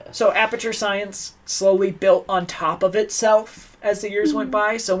 Yeah. Yeah. So Aperture Science slowly built on top of itself as the years went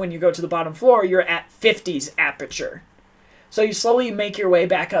by, so when you go to the bottom floor, you're at 50s Aperture. So you slowly make your way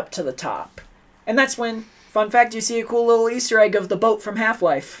back up to the top. And that's when, fun fact, you see a cool little Easter egg of the boat from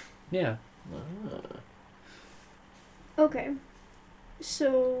Half-Life. Yeah. Okay.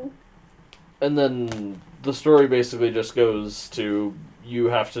 So... And then the story basically just goes to you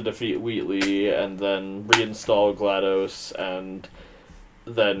have to defeat Wheatley and then reinstall GLaDOS, and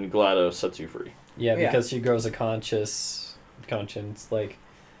then GLaDOS sets you free. Yeah, Yeah. because she grows a conscience, like,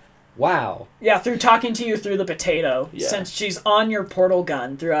 wow. Yeah, through talking to you through the potato, Yeah. since she's on your portal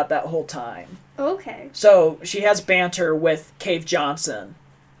gun throughout that whole time. Okay. So she has banter with Cave Johnson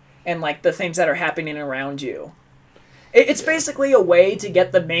and, like, the things that are happening around you. It's basically a way to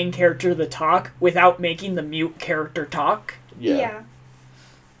get the main character to talk without making the mute character talk. Yeah.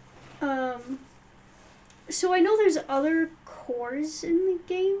 So I know there's other cores in the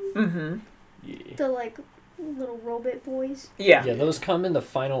game. Mm-hmm. Yeah. The, like, little robot boys. Yeah. Yeah, those come in the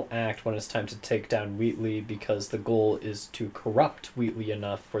final act when it's time to take down Wheatley, because the goal is to corrupt Wheatley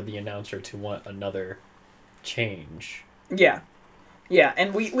enough for the announcer to want another change. Yeah. Yeah,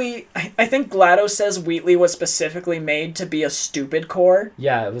 and Wheatley, I think GLaDOS says Wheatley was specifically made to be a stupid core.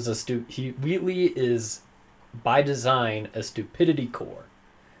 Yeah, it was a Wheatley is, by design, a stupidity core.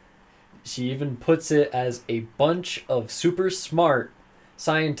 She even puts it as a bunch of super smart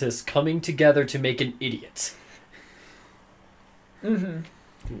scientists coming together to make an idiot. Mm-hmm.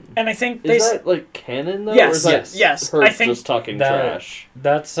 And I think Is that like canon though? Yes, or is that yes. her I think just talking that- trash?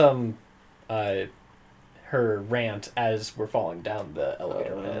 That's her rant as we're falling down the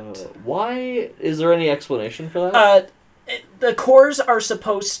elevator vent. Why? Is there any explanation for that? the cores are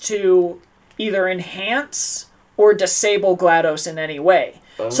supposed to either enhance or disable GLaDOS in any way.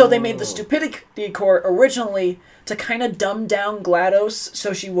 So they made the stupidity core originally to kind of dumb down GLaDOS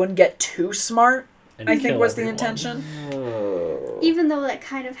so she wouldn't get too smart, And I think kill was the everyone. intention. Oh. Even though that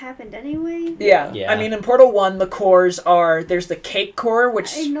kind of happened anyway. Yeah. Yeah. I mean, in Portal 1, the cores are, there's the cake core,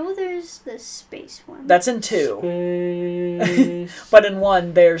 which, I know there's the space one. that's in 2. Space. But in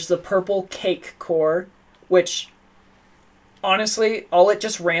 1, there's the purple cake core, which, honestly, all it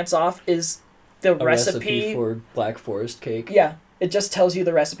just rants off is the A recipe for Black Forest cake. Yeah, it just tells you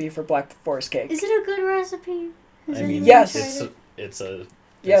the recipe for Black Forest cake. Is it a good recipe? Has I mean, anyone yes. tried It's it?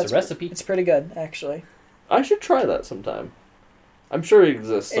 a recipe. It's pretty good, actually. I should try that sometime. I'm sure it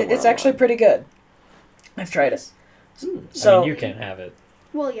exists. Somewhere It's actually online. pretty good. I've tried it. Hmm. So, I mean, you can't have it.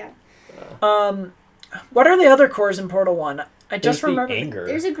 Well, yeah. what are the other cores in Portal 1? I just There's remember. the anger.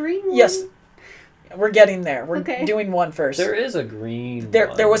 There's a green one. Yes. We're getting there. We're Okay. doing 1 first. There is a green There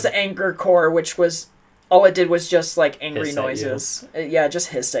one. was the anger core, which was all it did was just like angry Hiss at you. noises. Yeah, just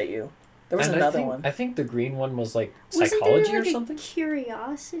hissed at you. There was And another I think, one. I think the green one was like Wasn't psychology there, like, or a something.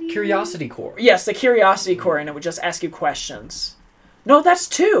 Curiosity. Curiosity core. Yes, the curiosity core, and it would just ask you questions. No, that's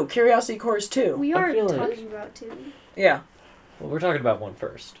 2. Curiosity core is 2. We I are feel like- talking about two. Yeah. Well, we're talking about one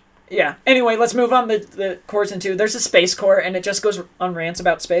first. Yeah. Anyway, let's move on the cores in 2. There's a space core, and it just goes on rants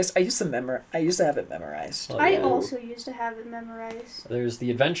about space. I used to have it memorized. Well, I yeah. also used to have it memorized. There's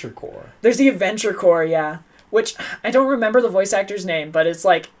the adventure core. There's the adventure core, yeah. Which, I don't remember the voice actor's name, but it's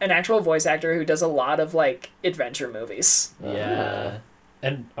like an actual voice actor who does a lot of, like, adventure movies. Yeah.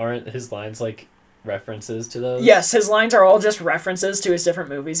 And aren't his lines like references to those? Yes, his lines are all just references to his different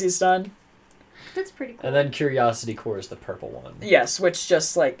movies he's done. That's pretty cool. And then Curiosity core is the purple one. Yes, which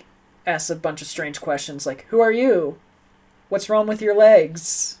just, like, asks a bunch of strange questions like, who are you? What's wrong with your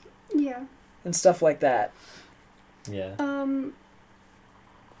legs? Yeah. And stuff like that. Yeah.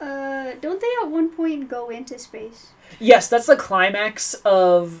 Don't they at one point go into space? Yes, that's the climax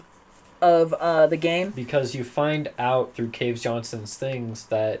of the game. Because you find out through Cave Johnson's things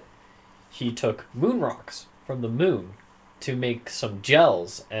that he took moon rocks from the moon to make some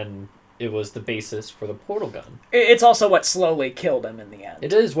gels, and it was the basis for the portal gun. It's also what slowly killed him in the end.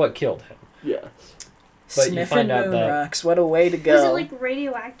 It is what killed him. Yeah. But you Sniffing find out moon that- rocks, what a way to go. Was it like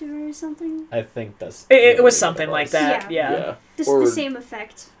radioactive or something? I think that's... It was what something like was. that, yeah. Yeah. This Or- the same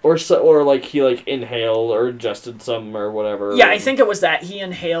effect. Or like he like inhaled or ingested some or whatever. Yeah, I think it was that. He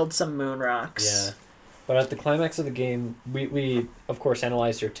inhaled some moon rocks. Yeah. But at the climax of the game, we of course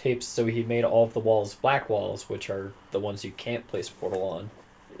analyzed your tapes, so he made all of the walls black walls, which are the ones you can't place a portal on.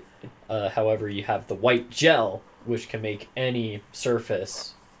 However, you have the white gel, which can make any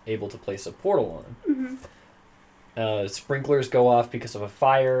surface able to place a portal on. Mm-hmm. Sprinklers go off because of a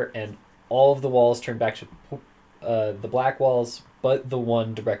fire, and all of the walls turn back to the black walls, but the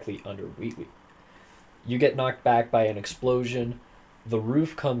one directly under Wheatley. You get knocked back by an explosion, the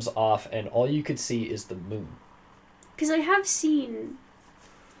roof comes off, and all you could see is the moon. Because I have seen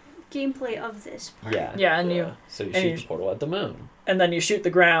gameplay of this part. Yeah. Yeah, and you So you and shoot you- the portal at the moon. and then you shoot the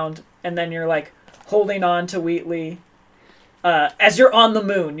ground, and then you're like holding on to Wheatley. As you're on the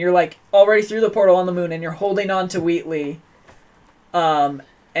moon, you're like already through the portal on the moon, and you're holding on to Wheatley. And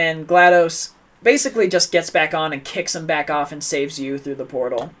GLaDOS basically just gets back on and kicks him back off and saves you through the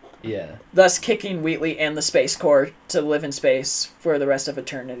portal. Yeah. thus kicking Wheatley and the Space Corps to live in space for the rest of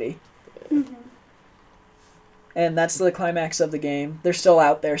eternity. Mm-hmm. And that's the climax of the game. They're still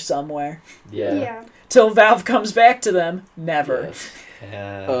out there somewhere. Yeah. Till Valve comes back to them. Never. Yes.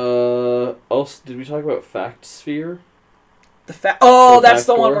 Yeah. Also, did we talk about Fact Sphere? Oh, The that's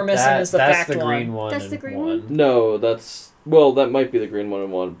the back one door? we're missing is the that's fact the one. green one. That's the and green one. one? No, that's... Well, that might be the green one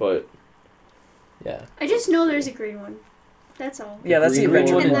and one, but... Yeah. I just know there's a green one. That's all. Yeah, that's the Green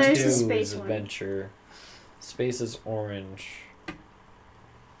adventure one And one. there's two the is space one. adventure. Space is orange.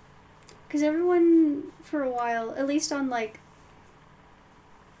 Because everyone, for a while, at least on like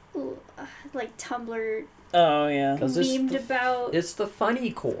Tumblr, Oh, yeah. 'Cause it's memed the- about It's the funny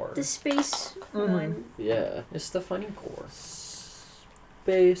core. the space Mhm. one. Yeah. It's the funny core.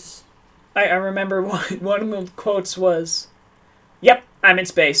 Space. I remember one of the quotes was, "Yep, I'm in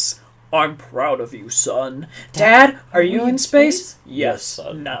space. I'm proud of you, son. Dad, are you in space? Yes,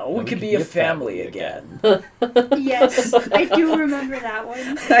 son. Now we could be a family again." Yes, I do remember that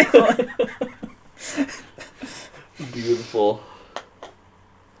one. Beautiful.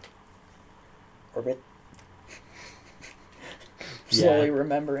 Orbit. Yeah. Slowly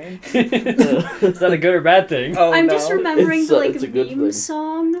remembering. Is that a good or bad thing? Oh, I'm no. just remembering It's the it's a good meme thing.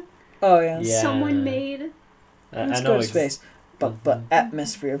 song Oh, yeah. Yeah. someone made. Let's I go know to space. But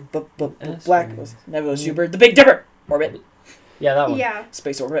atmosphere. But Atmosphere. black was Nebula Super. The Big Dipper. Orbit. Yeah, that one. Yeah.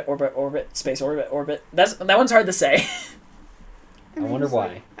 Space orbit. Orbit. Space orbit. That one's hard to say. And I then wonder there's, why.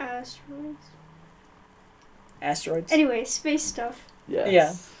 like, asteroids. Asteroids. Anyway, space stuff. Yes.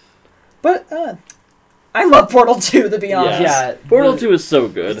 Yeah. But I love Portal 2, to be honest. Yeah. Portal 2 is so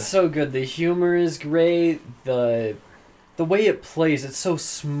good. It's so good. The humor is great. The way it plays, it's so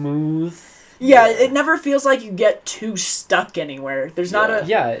smooth. Yeah, it never feels like you get too stuck anywhere. There's not a...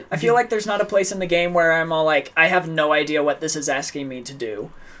 Yeah. I feel like there's not a place in the game where I'm all like, I have no idea what this is asking me to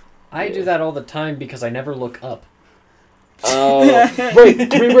do. I do that all the time because I never look up.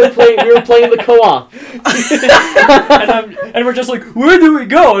 Wait, we were playing the co-op. and we're just like, where do we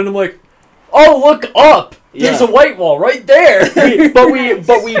go? And I'm like, oh, look up. There's Yeah. a white wall right there. but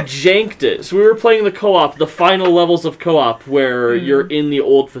we janked it. So we were playing the co-op, the final levels of co-op, where you're in the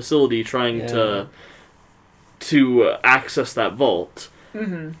old facility trying to access that vault.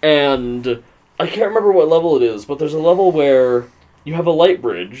 Mm-hmm. And I can't remember what level it is, but there's a level where you have a light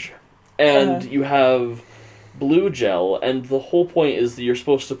bridge, and you have blue gel, and the whole point is that you're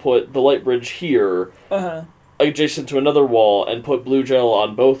supposed to put the light bridge here, adjacent to another wall, and put blue gel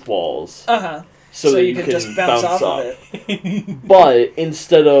on both walls. So that you could just bounce off of it. But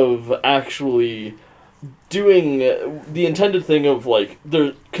instead of actually doing the intended thing of like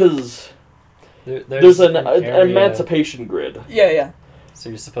there's an area. emancipation grid. Yeah. So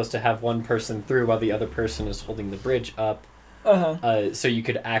you're supposed to have one person through while the other person is holding the bridge up, so you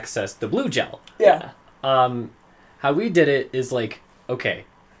could access the blue gel. Yeah. How we did it is like, okay,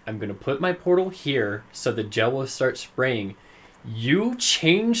 I'm gonna put my portal here so the gel will start spraying. You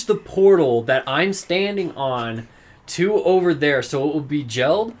change the portal that I'm standing on to over there so it will be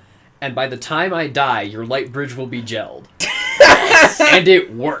gelled, and by the time I die, your light bridge will be gelled. And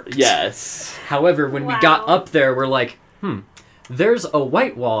it worked. Yes. However, when we got Wow. up there, we're like, there's a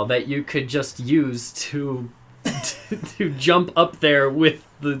white wall that you could just use to jump up there with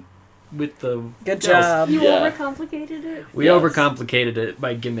the Good gels. job. You Yeah. overcomplicated it. We Yes. overcomplicated it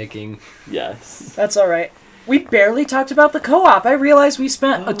by gimmicking. Yes. That's alright. We barely talked about the co-op. I realized we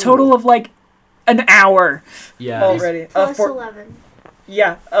spent a total of like an hour Yeah. already. Plus 11.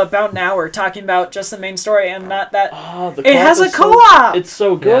 Yeah, about an hour talking about just the main story and not that... The It has co-op a is so- co-op! It's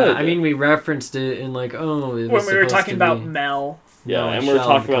so good. Yeah, I mean, we referenced it in like, oh, it was when we were supposed talking to about be- Mel. yeah, No, and we were Shell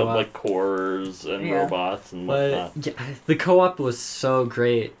talking co-op. about like cores and Yeah. robots and whatnot. But yeah, the co-op was so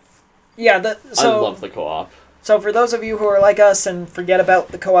great. Yeah, I love the co-op. So for those of you who are like us and forget about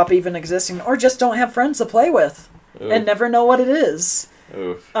the co-op even existing, or just don't have friends to play with, and never know what it is,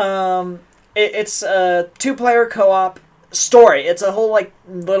 Oof. it's a 2-player co-op story. It's a whole like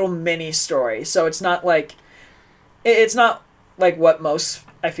little mini story. So it's not like what most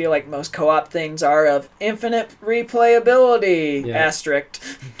I feel like most co-op things are of infinite replayability. Yeah. Asterisk.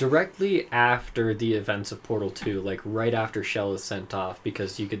 Directly after the events of Portal 2, like right after Shell is sent off,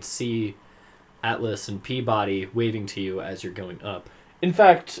 because you could see Atlas and Peabody waving to you as you're going up. In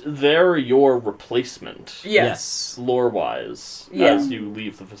fact, they're your replacement, Yes. lore-wise, Yeah. as you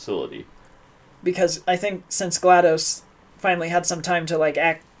leave the facility. Because I think since GLaDOS finally had some time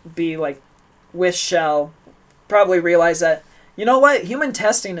to be with Shell, probably realized that, you know what, human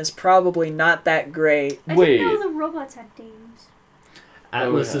testing is probably not that great. I Wait. didn't know the robots had names.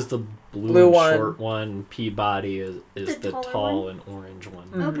 Atlas yeah. is the blue, Blue and one. short one. Peabody is The the taller tall one? and orange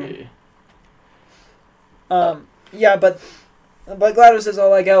one. Okay. Yeah, but GLaDOS is all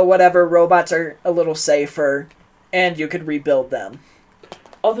like, oh, whatever, robots are a little safer, and you could rebuild them.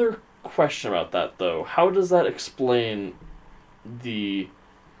 Other question about that, though. How does that explain the...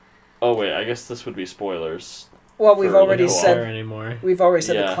 Oh, wait, I guess this would be spoilers. Well, we've For already the co-op. said Anymore.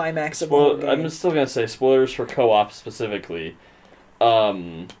 the Yeah. climax of the whole game. I'm still gonna say spoilers for co-op specifically.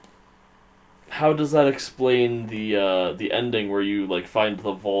 How does that explain the ending where you like find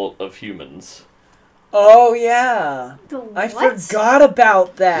the vault of humans? Oh yeah, The I what? forgot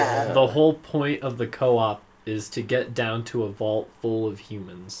about that. Yeah. The whole point of the co-op is to get down to a vault full of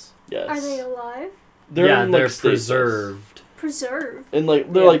humans. Yes. Are they alive? They're in, like, they're stasis. preserved. Preserved. And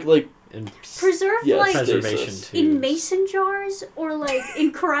like they're Yeah. like In Preserved Yes. like preservation stasis. tubes. in mason jars or like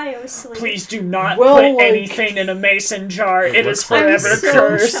in cryo sleep? Please do not Well, put like- anything in a mason jar. It is looks like- I'm forever so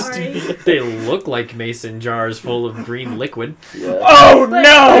cursed. sorry. They look like mason jars full of green liquid. yeah. Oh But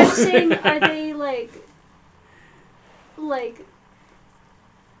no! I'm saying, are they like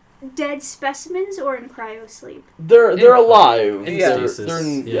dead specimens or in cryo sleep? They're alive. In Yeah. stasis. They're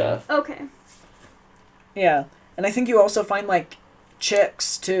in, Yeah. Okay. Yeah, and I think you also find like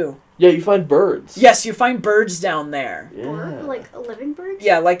chicks too. Yeah, you find birds. Yes, you find birds down there. Or Yeah. like a living bird?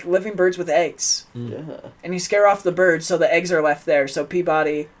 Yeah, like living birds with eggs. Yeah. And you scare off the birds, so the eggs are left there. So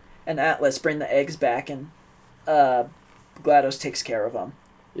Peabody and Atlas bring the eggs back, and GLaDOS takes care of them.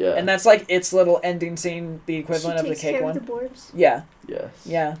 Yeah. And that's like its little ending scene, the equivalent She of the takes cake care one. of the borbs. Yeah, Yes.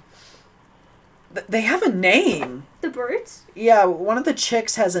 yeah. They have a name. The birds? Yeah, one of the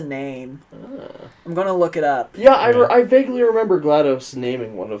chicks has a name. Ah. I'm gonna look it up. Yeah, Yeah. I vaguely remember GLaDOS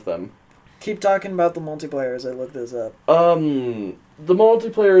naming one of them. Keep talking about the multiplayer as I look this up. The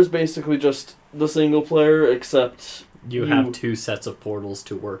multiplayer is basically just the single player, except You have two sets of portals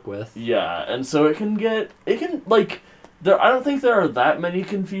to work with. yeah, and so it can like there. I don't think there are that many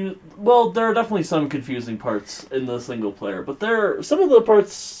Well, there are definitely some confusing parts in the single player, but some of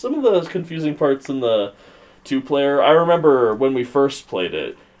the confusing parts in the two player. I remember when we first played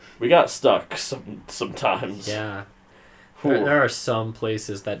it, we got stuck sometimes. Yeah. Whew. There are some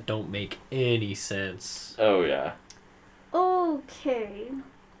places that don't make any sense. Oh yeah. Okay.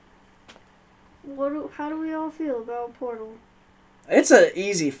 How do we all feel about Portal? It's an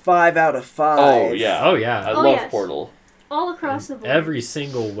easy 5 out of 5. Oh yeah. Oh I yeah. Oh, love yes. Portal. All across the board. Every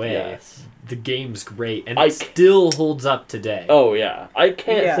single way. Yes. The game's great, and I it still holds up today. Oh yeah. I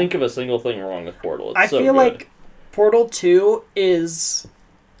can't Yeah. think of a single thing wrong with Portal. It's I so feel good. like Portal 2 is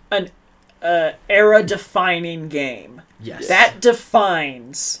an era-defining game. Yes. That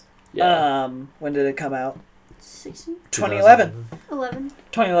defines. yeah. When did it come out? 16? 2011. 11.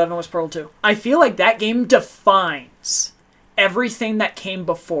 2011 was Portal 2. I feel like that game defines everything that came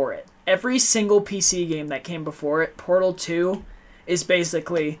before it. Every single PC game that came before it, Portal 2 is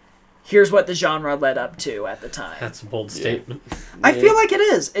basically, here's what the genre led up to at the time. That's a bold Yeah. statement. I feel like it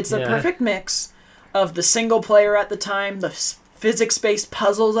is. It's the Yeah. perfect mix of the single player at the time, the physics-based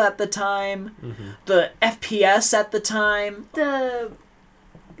puzzles at the time, the FPS at the time. The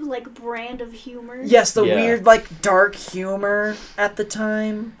brand of humor. Yes, the Yeah. weird, dark humor at the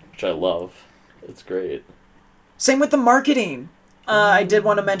time. Which I love. It's great. Same with the marketing. I did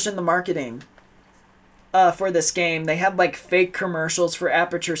want to mention the marketing for this game. They had, fake commercials for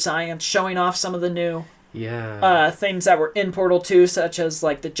Aperture Science showing off some of the new things that were in Portal 2, such as,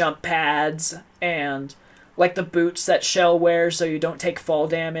 the jump pads and, the boots that Shell wears so you don't take fall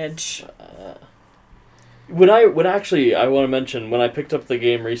damage. I want to mention, when I picked up the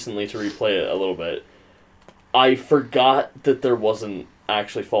game recently to replay it a little bit, I forgot that there wasn't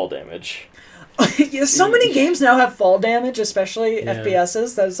actually fall damage. Yeah, so many games now have fall damage, especially Yeah.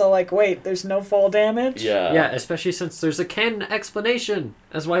 FPSs. That's all wait, there's no fall damage? Yeah. Yeah, especially since there's a canon explanation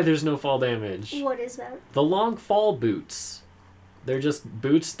as why there's no fall damage. What is that? The long fall boots. They're just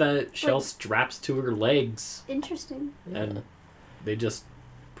boots that Shell straps to her legs, Interesting. and they just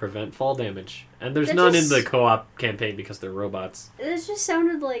prevent fall damage. And there's That none just- in the co-op campaign because they're robots. It just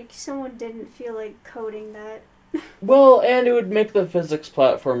sounded like someone didn't feel like coding that. Well, and it would make the physics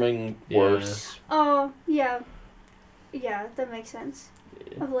platforming Yeah. worse. Oh, yeah. Yeah, that makes sense.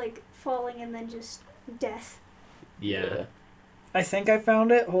 Of falling and then just death. Yeah. I think I found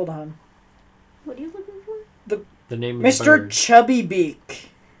it. Hold on. What are you looking for? The name of the Mr. bird. Chubbybeak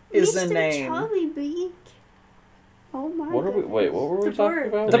is Mr. the name. Chubbybeak. Oh my What were we The talking bird.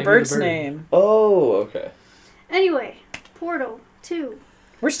 about? The name of bird's the bird. name. Oh, okay. Anyway, Portal 2.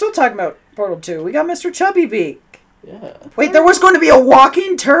 We're still talking about Portal 2. We got Mr. Chubbybeak. Yeah. Wait, there was going to be a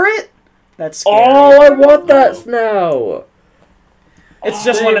walking turret? That's scary. Oh, I want that now. It's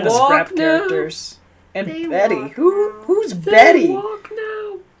just They one of the walk scrap now. characters. And They Betty. walk Who's They Betty? walk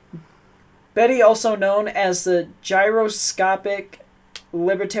now. Betty, also known as the gyroscopic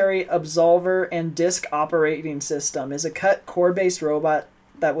libertary absolver and disk operating system, is a cut core-based robot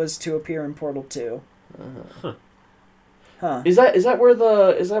that was to appear in Portal 2. Huh. Is that where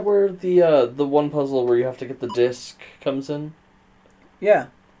the one puzzle where you have to get the disc comes in? Yeah.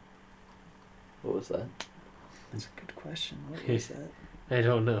 What was that? That's a good question. What is that? I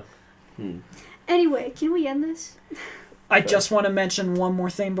don't know. Anyway, can we end this? I just want to mention one more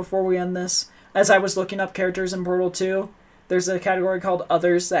thing before we end this. As I was looking up characters in Portal 2, there's a category called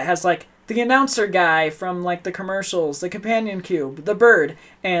Others that has, like, the announcer guy from, like, the commercials, the companion cube, the bird,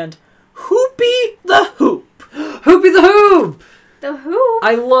 and Hoopy the Hoop. Hoopy the Hoop! The Who?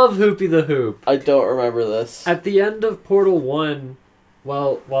 I love Hoopy the Hoop. I don't remember this. At the end of Portal 1,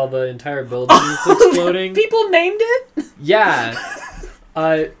 while the entire building is exploding... People named it? Yeah.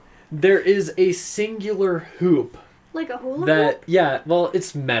 There is a singular hoop Like a hula hoop? that... Yeah, well,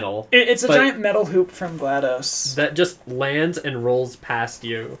 it's metal. It's a But- giant metal hoop from GLaDOS. That just lands and rolls past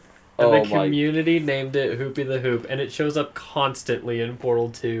you. And Oh the my- community named it Hoopy the Hoop, and it shows up constantly in Portal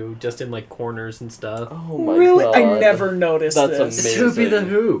 2, just in, like, corners and stuff. Oh my Really? god. I never noticed That's this. It's amazing. Hoopy the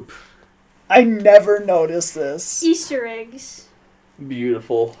Hoop. I never noticed this. Easter eggs.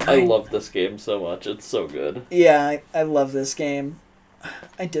 Beautiful. I love this game so much. It's so good. Yeah, I love this game.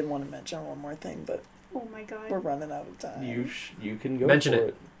 I did want to mention one more thing, but Oh my god. we're running out of time. You can go Mention for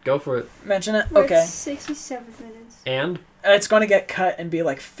it. Go for it. Mention it? We're Okay. at 67 minutes. And? It's going to get cut and be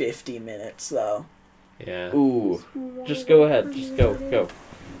like 50 minutes, though. Yeah. Ooh. Just go ahead. Just go.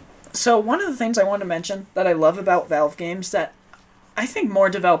 So, one of the things I want to mention that I love about Valve games that I think more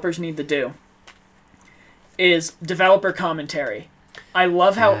developers need to do is developer commentary. I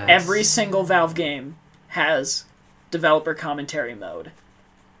love how Yes. every single Valve game has developer commentary mode.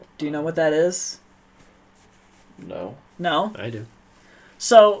 Do you know what that is? No. No? I do.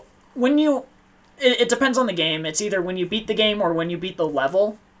 So, when you... It depends on the game. It's either when you beat the game or when you beat the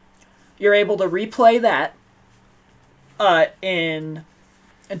level. You're able to replay that in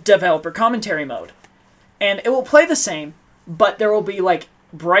developer commentary mode. And it will play the same, but there will be, like,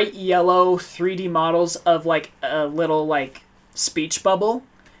 bright yellow 3D models of, like, a little, like, speech bubble.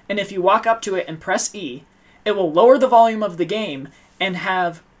 And if you walk up to it and press E, it will lower the volume of the game and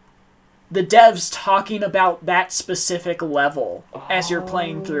have the devs talking about that specific level as you're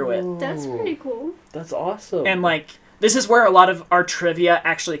playing through it. That's pretty cool. That's awesome. And, like, this is where a lot of our trivia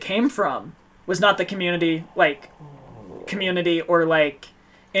actually came from. Was not the community or, like,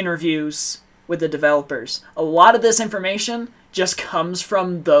 interviews with the developers. A lot of this information just comes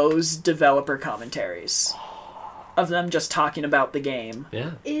from those developer commentaries. Of them just talking about the game.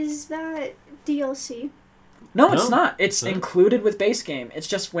 Yeah. Is that DLC? No, it's No. not. It's No. included with base game. It's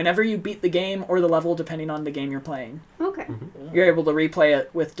just whenever you beat the game or the level, depending on the game you're playing, Okay. you're able to replay it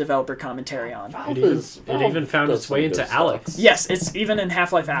with developer commentary on. Valve It even found does its way some into good stuff. Alex. Yes, it's even in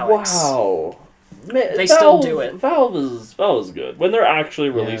Half-Life Alyx. Wow. Man, They still do it. Valve is good. When they're actually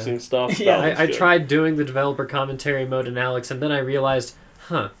releasing stuff, Yeah. Valve is I good. tried doing the developer commentary mode in Alex, and then I realized,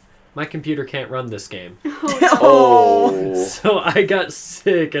 my computer can't run this game. Oh. So I got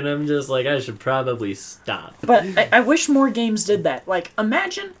sick, and I'm just like, I should probably stop. But I wish more games did that. Like,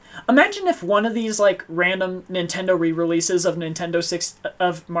 imagine if one of these, like, random Nintendo re-releases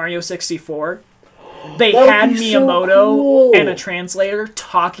of Mario 64, they That would had be so Miyamoto cool. and a translator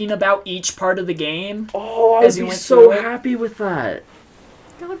talking about each part of the game. Oh, as I'd you be went so through it. happy with that.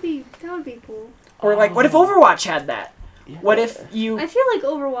 That would be cool. Or, like, what if Overwatch had that? What if you... I feel like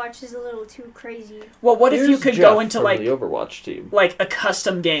Overwatch is a little too crazy. Well, what if you Here's could Jeff go into, from like... the Overwatch team? like a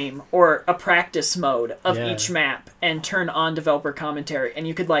custom game or a practice mode of Yeah. each map and turn on developer commentary, and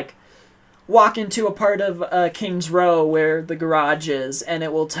you could like walk into a part of King's Row where the garage is, and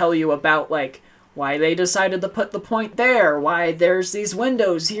it will tell you about like why they decided to put the point there, why there's these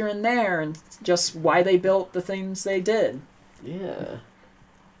windows here and there, and just why they built the things they did. Yeah.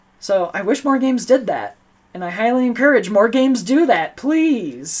 So I wish more games did that, and I highly encourage more games do that,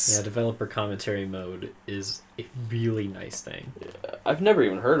 please. Yeah, developer commentary mode is a really nice thing. I've never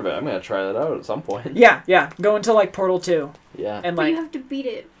even heard of it. I'm gonna try that out at some point. Yeah. Go into like Portal 2 Yeah. and But like you have to beat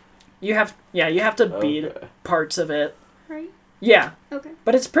it, you have to beat Okay. parts of it. right? Yeah, Okay.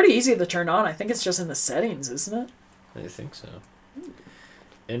 but it's pretty easy to turn on. I think it's just in the settings, isn't it? I think so.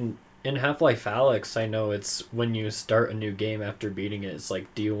 In Half-Life Alyx, I know it's when you start a new game after beating it, it's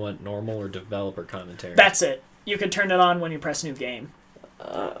like, do you want normal or developer commentary? That's it. You can turn it on when you press new game.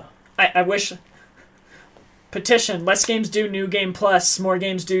 I wish Petition, less games do New Game Plus, more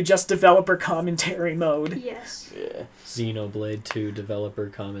games do just developer commentary mode. Yes. Yeah. Xenoblade 2 developer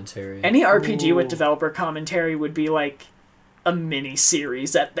commentary. Any RPG with Ooh. developer commentary would be like a mini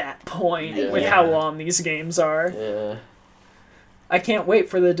series at that point with Yeah. how long these games are. Yeah. I can't wait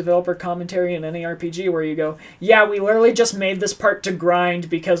for the developer commentary in any RPG where you go, yeah, we literally just made this part to grind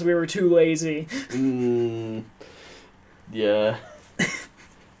because we were too lazy. Yeah.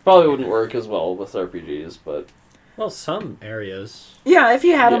 Probably wouldn't work as well with RPGs, but Well, some areas. Yeah, if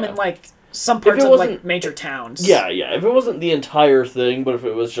you had them Yeah. in like some If parts it of like wasn't- major towns. yeah. If it wasn't the entire thing, but if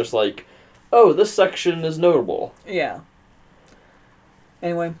it was just like, oh, this section is notable. Yeah.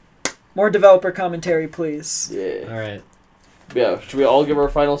 Anyway, more developer commentary, please. Yeah. All right. Yeah. Should we all give our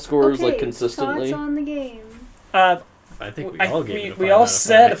final scores Okay, like consistently? thoughts on the game. I think we all gave it a 5 we all out of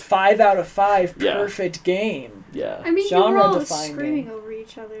said 5. 5 out of 5. Yeah. Perfect game. Yeah. I mean, you were all Genre-defying screaming game. over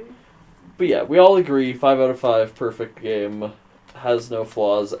each other. But yeah, we all agree 5 out of 5, perfect game, has no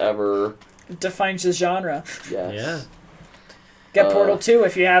flaws ever. Defines the genre. Yes. Yeah. Get Portal 2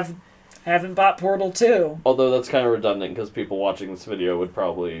 if you haven't bought Portal 2. Although that's kind of redundant because people watching this video would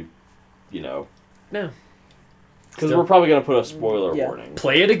probably, No. because Still- we're probably gonna put a spoiler Yeah. warning.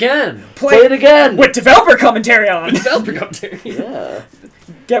 Play it again. Play it again. with developer commentary on. Developer commentary. Yeah.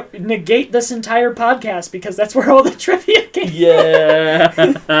 Negate this entire podcast because that's where all the trivia came Yeah.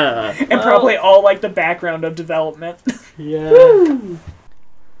 and probably all like the background of development. Yeah.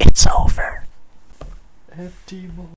 It's over. Empty